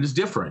complicated and is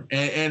different,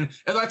 and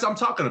that's what I'm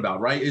talking about,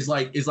 right? Is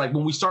like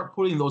when we start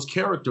putting those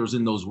characters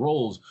in those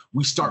roles,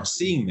 we start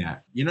seeing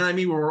that. You know what I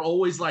mean? We're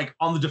always like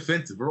on the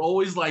defensive. We're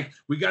always like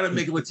we got to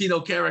make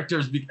Latino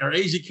characters or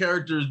Asian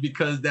characters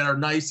because that are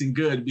nice and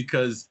good,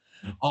 because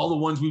all the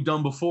ones we've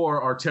done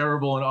before are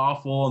terrible and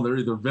awful, and they're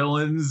either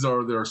villains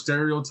or they're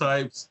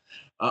stereotypes.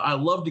 I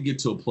love to get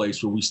to a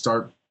place where we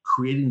start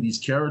creating these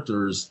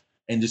characters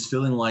and just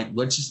feeling like,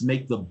 let's just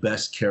make the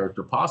best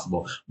character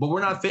possible. But we're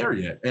not there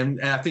yet.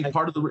 And I think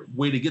part of the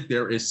way to get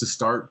there is to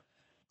start.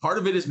 Part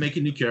of it is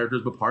making new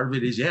characters, but part of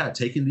it is,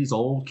 taking these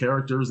old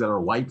characters that are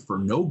white for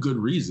no good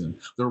reason.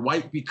 They're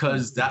white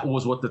because that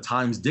was what the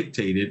times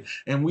dictated.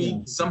 And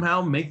we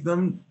somehow make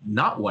them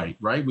not white,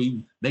 right?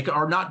 We make it,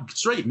 or not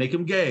straight, make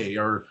them gay,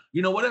 or,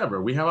 you know,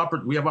 whatever. We have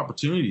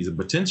opportunities and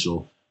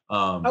potential.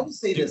 I would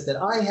say this,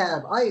 that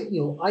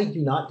I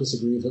do not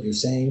disagree with what you're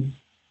saying,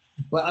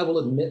 but I will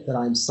admit that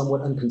I'm somewhat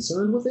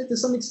unconcerned with it to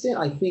some extent.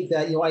 I think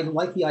that, I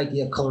like the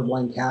idea of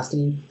colorblind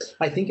casting.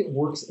 I think it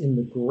works in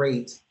the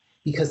great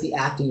because the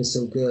acting is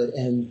so good,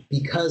 and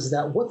because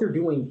that what they're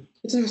doing,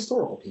 it's a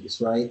historical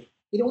piece, right?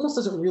 It almost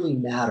doesn't really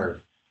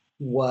matter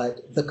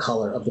what the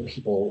color of the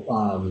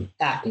people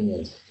acting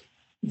is.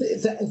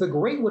 The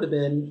great would have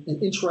been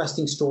an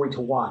interesting story to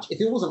watch if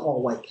it was an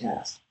all-white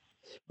cast.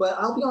 But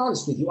I'll be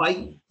honest with you.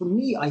 For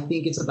me, I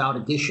think it's about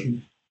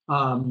addition,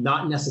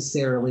 not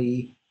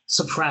necessarily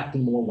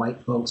subtracting more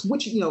white folks,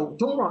 which, don't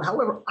get me wrong.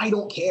 However, I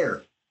don't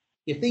care.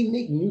 If they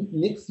make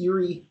Nick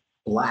Fury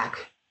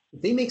black,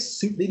 if they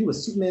do a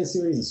Superman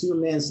series and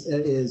Superman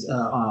is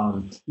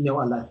a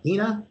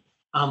Latina,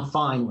 I'm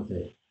fine with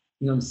it.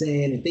 You know what I'm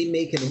saying? If they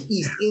make it an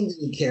East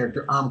Indian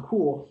character, I'm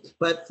cool.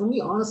 But for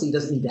me, honestly, it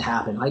doesn't need to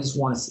happen. I just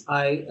want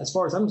to, as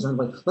far as I'm concerned,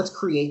 like, let's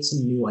create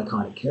some new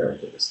iconic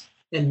characters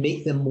and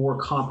make them more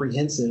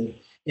comprehensive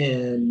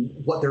in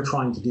what they're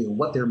trying to do,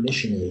 what their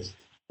mission is.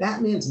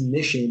 Batman's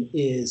mission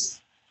is,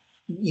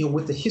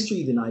 with the history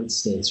of the United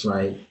States,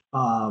 right?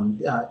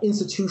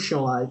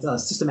 Institutionalized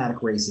systematic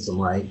racism,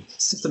 right?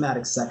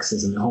 Systematic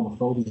sexism and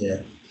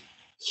homophobia.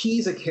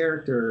 He's a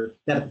character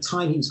that at the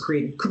time he was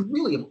created could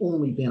really have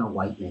only been a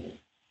white man,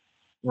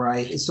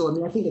 right? And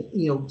so, I think,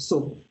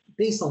 so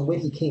based on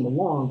when he came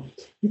along,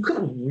 you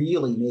couldn't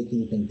really make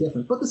anything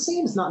different. But the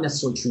same is not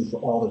necessarily true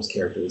for all those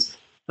characters.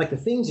 Like the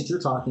things that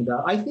you're talking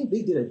about, I think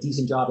they did a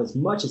decent job, as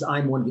much as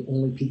I'm one of the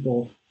only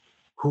people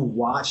who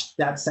watched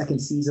that second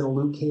season of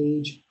Luke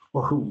Cage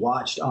or who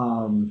watched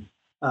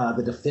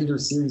the Defender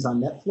series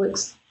on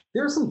Netflix.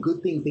 There are some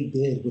good things they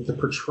did with the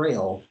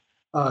portrayal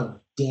of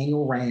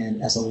Daniel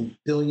Rand as a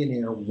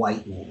billionaire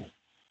white man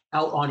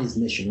out on his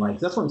mission, right?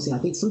 That's what I'm saying.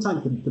 I think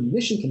sometimes the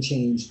mission can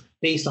change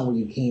based on where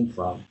you came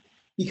from.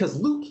 Because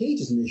Luke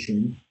Cage's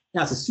mission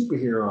as a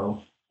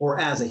superhero or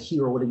as a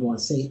hero, whatever you want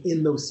to say,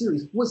 in those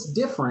series was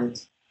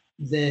different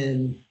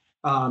than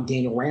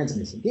Daniel Rand's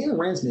mission. Daniel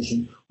Rand's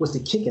mission was to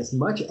kick as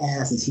much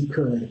ass as he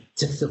could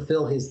to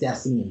fulfill his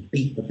destiny and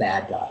beat the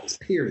bad guys,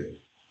 period.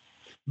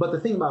 But the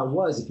thing about it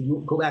was, if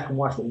you go back and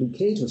watch what Luke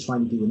Cage was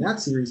trying to do in that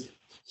series,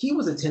 he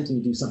was attempting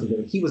to do something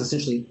that he was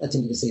essentially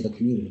attempting to save a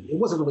community. It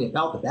wasn't really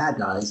about the bad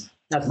guys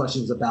as much as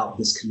it was about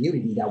this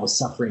community that was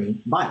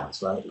suffering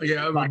violence, right?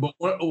 Yeah, but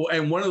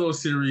one of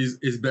those series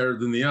is better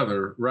than the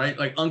other, right?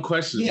 Like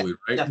unquestionably,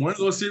 right? Definitely. One of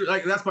those series,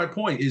 like that's my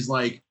point, is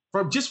like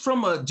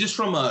from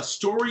a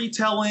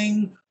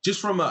storytelling,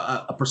 just from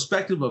a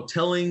perspective of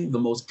telling the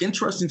most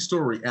interesting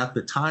story at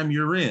the time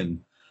you're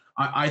in.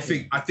 I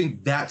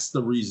think that's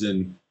the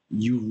reason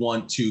you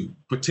want to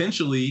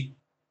potentially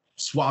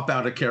swap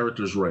out a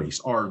character's race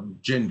or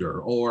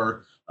gender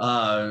or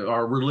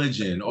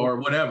religion or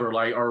whatever,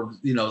 like, or,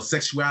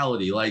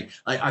 sexuality. Like,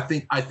 I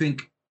think,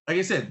 like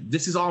I said,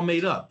 this is all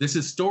made up. This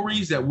is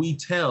stories that we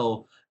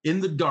tell in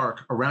the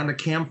dark around a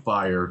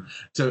campfire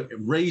to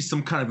raise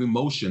some kind of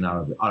emotion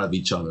out of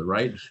each other.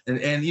 Right.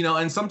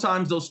 And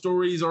sometimes those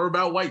stories are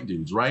about white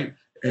dudes. Right.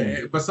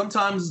 But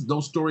sometimes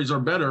those stories are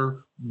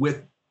better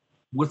with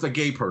a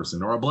gay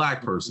person or a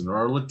black person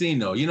or a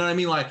Latino. You know what I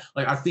mean? Like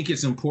I think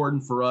it's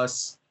important for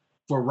us,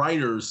 for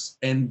writers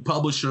and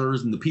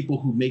publishers and the people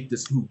who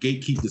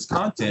gatekeep this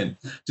content,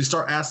 to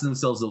start asking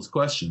themselves those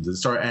questions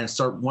and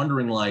start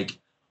wondering, like,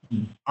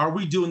 are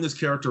we doing this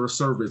character a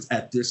service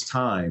at this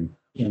time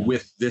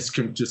with this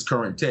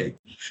current take?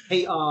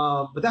 Hey,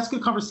 but that's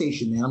good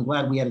conversation, man. I'm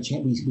glad we had a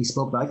chance. We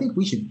spoke about. I think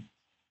we should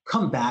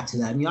come back to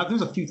that. I mean,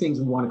 there's a few things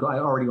I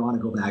already want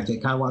to go back to.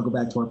 I kind of want to go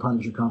back to our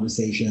Punisher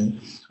conversation.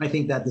 I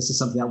think that this is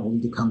something that we'll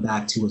need to come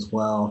back to as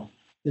well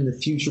in the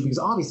future, because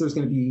obviously there's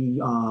going to be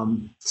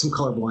some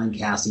colorblind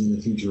casting in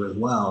the future as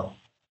well.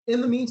 In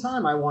the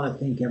meantime, I want to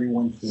thank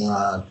everyone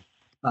for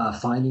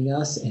finding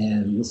us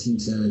and listening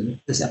to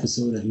this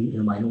episode of Meet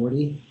Your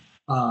Minority.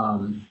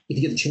 If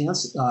you get the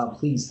chance,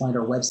 please find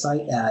our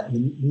website at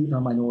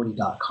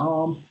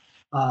mutantorminority.com.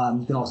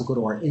 You can also go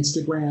to our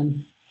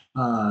Instagram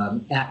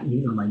at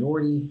Mutant or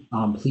Minority.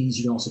 Please,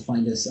 you can also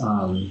find us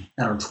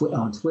at our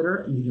on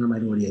Twitter, Mutant or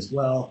Minority as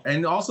well.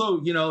 And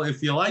also, you know,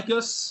 if you like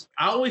us,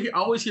 I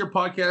always hear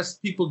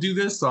podcast people do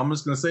this, so I'm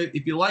just going to say,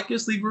 if you like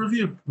us, leave a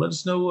review. Let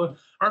us know.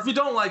 Or if you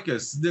don't like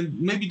us, then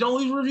maybe don't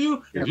leave a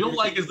review. If you don't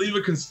like us, leave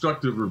a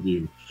constructive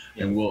review.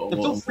 And we'll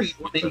feel free.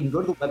 You can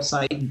go to the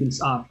website. You can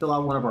fill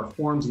out one of our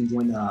forms and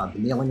join the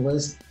mailing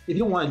list. If you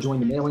don't want to join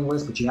the mailing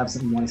list, but you have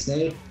something you want to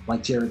say,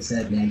 like Jared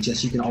said, man,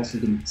 you can also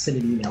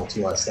send an email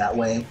to us that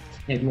way.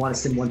 And if you want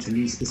to send one to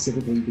me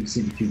specifically, you can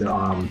send it to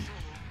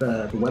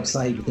the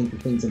website. If you think the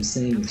things I'm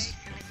saying is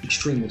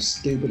extremely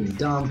stupid and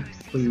dumb,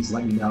 please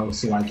let me know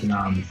so I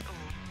can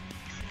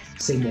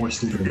say more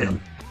stupid and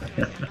dumb.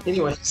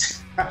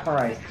 Anyways, all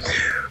right.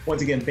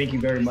 Once again, thank you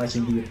very much,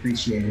 and we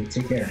appreciate it.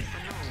 Take care.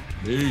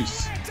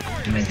 Peace.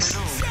 Thanks.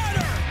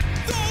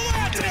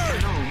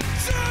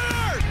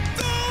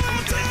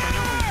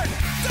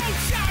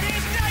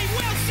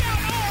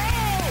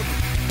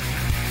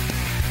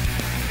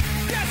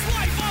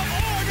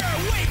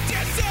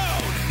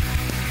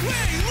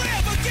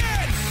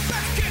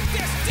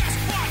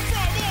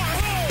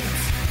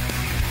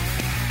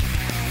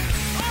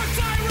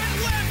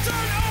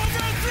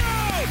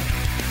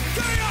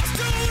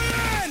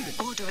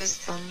 Order is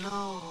the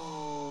law.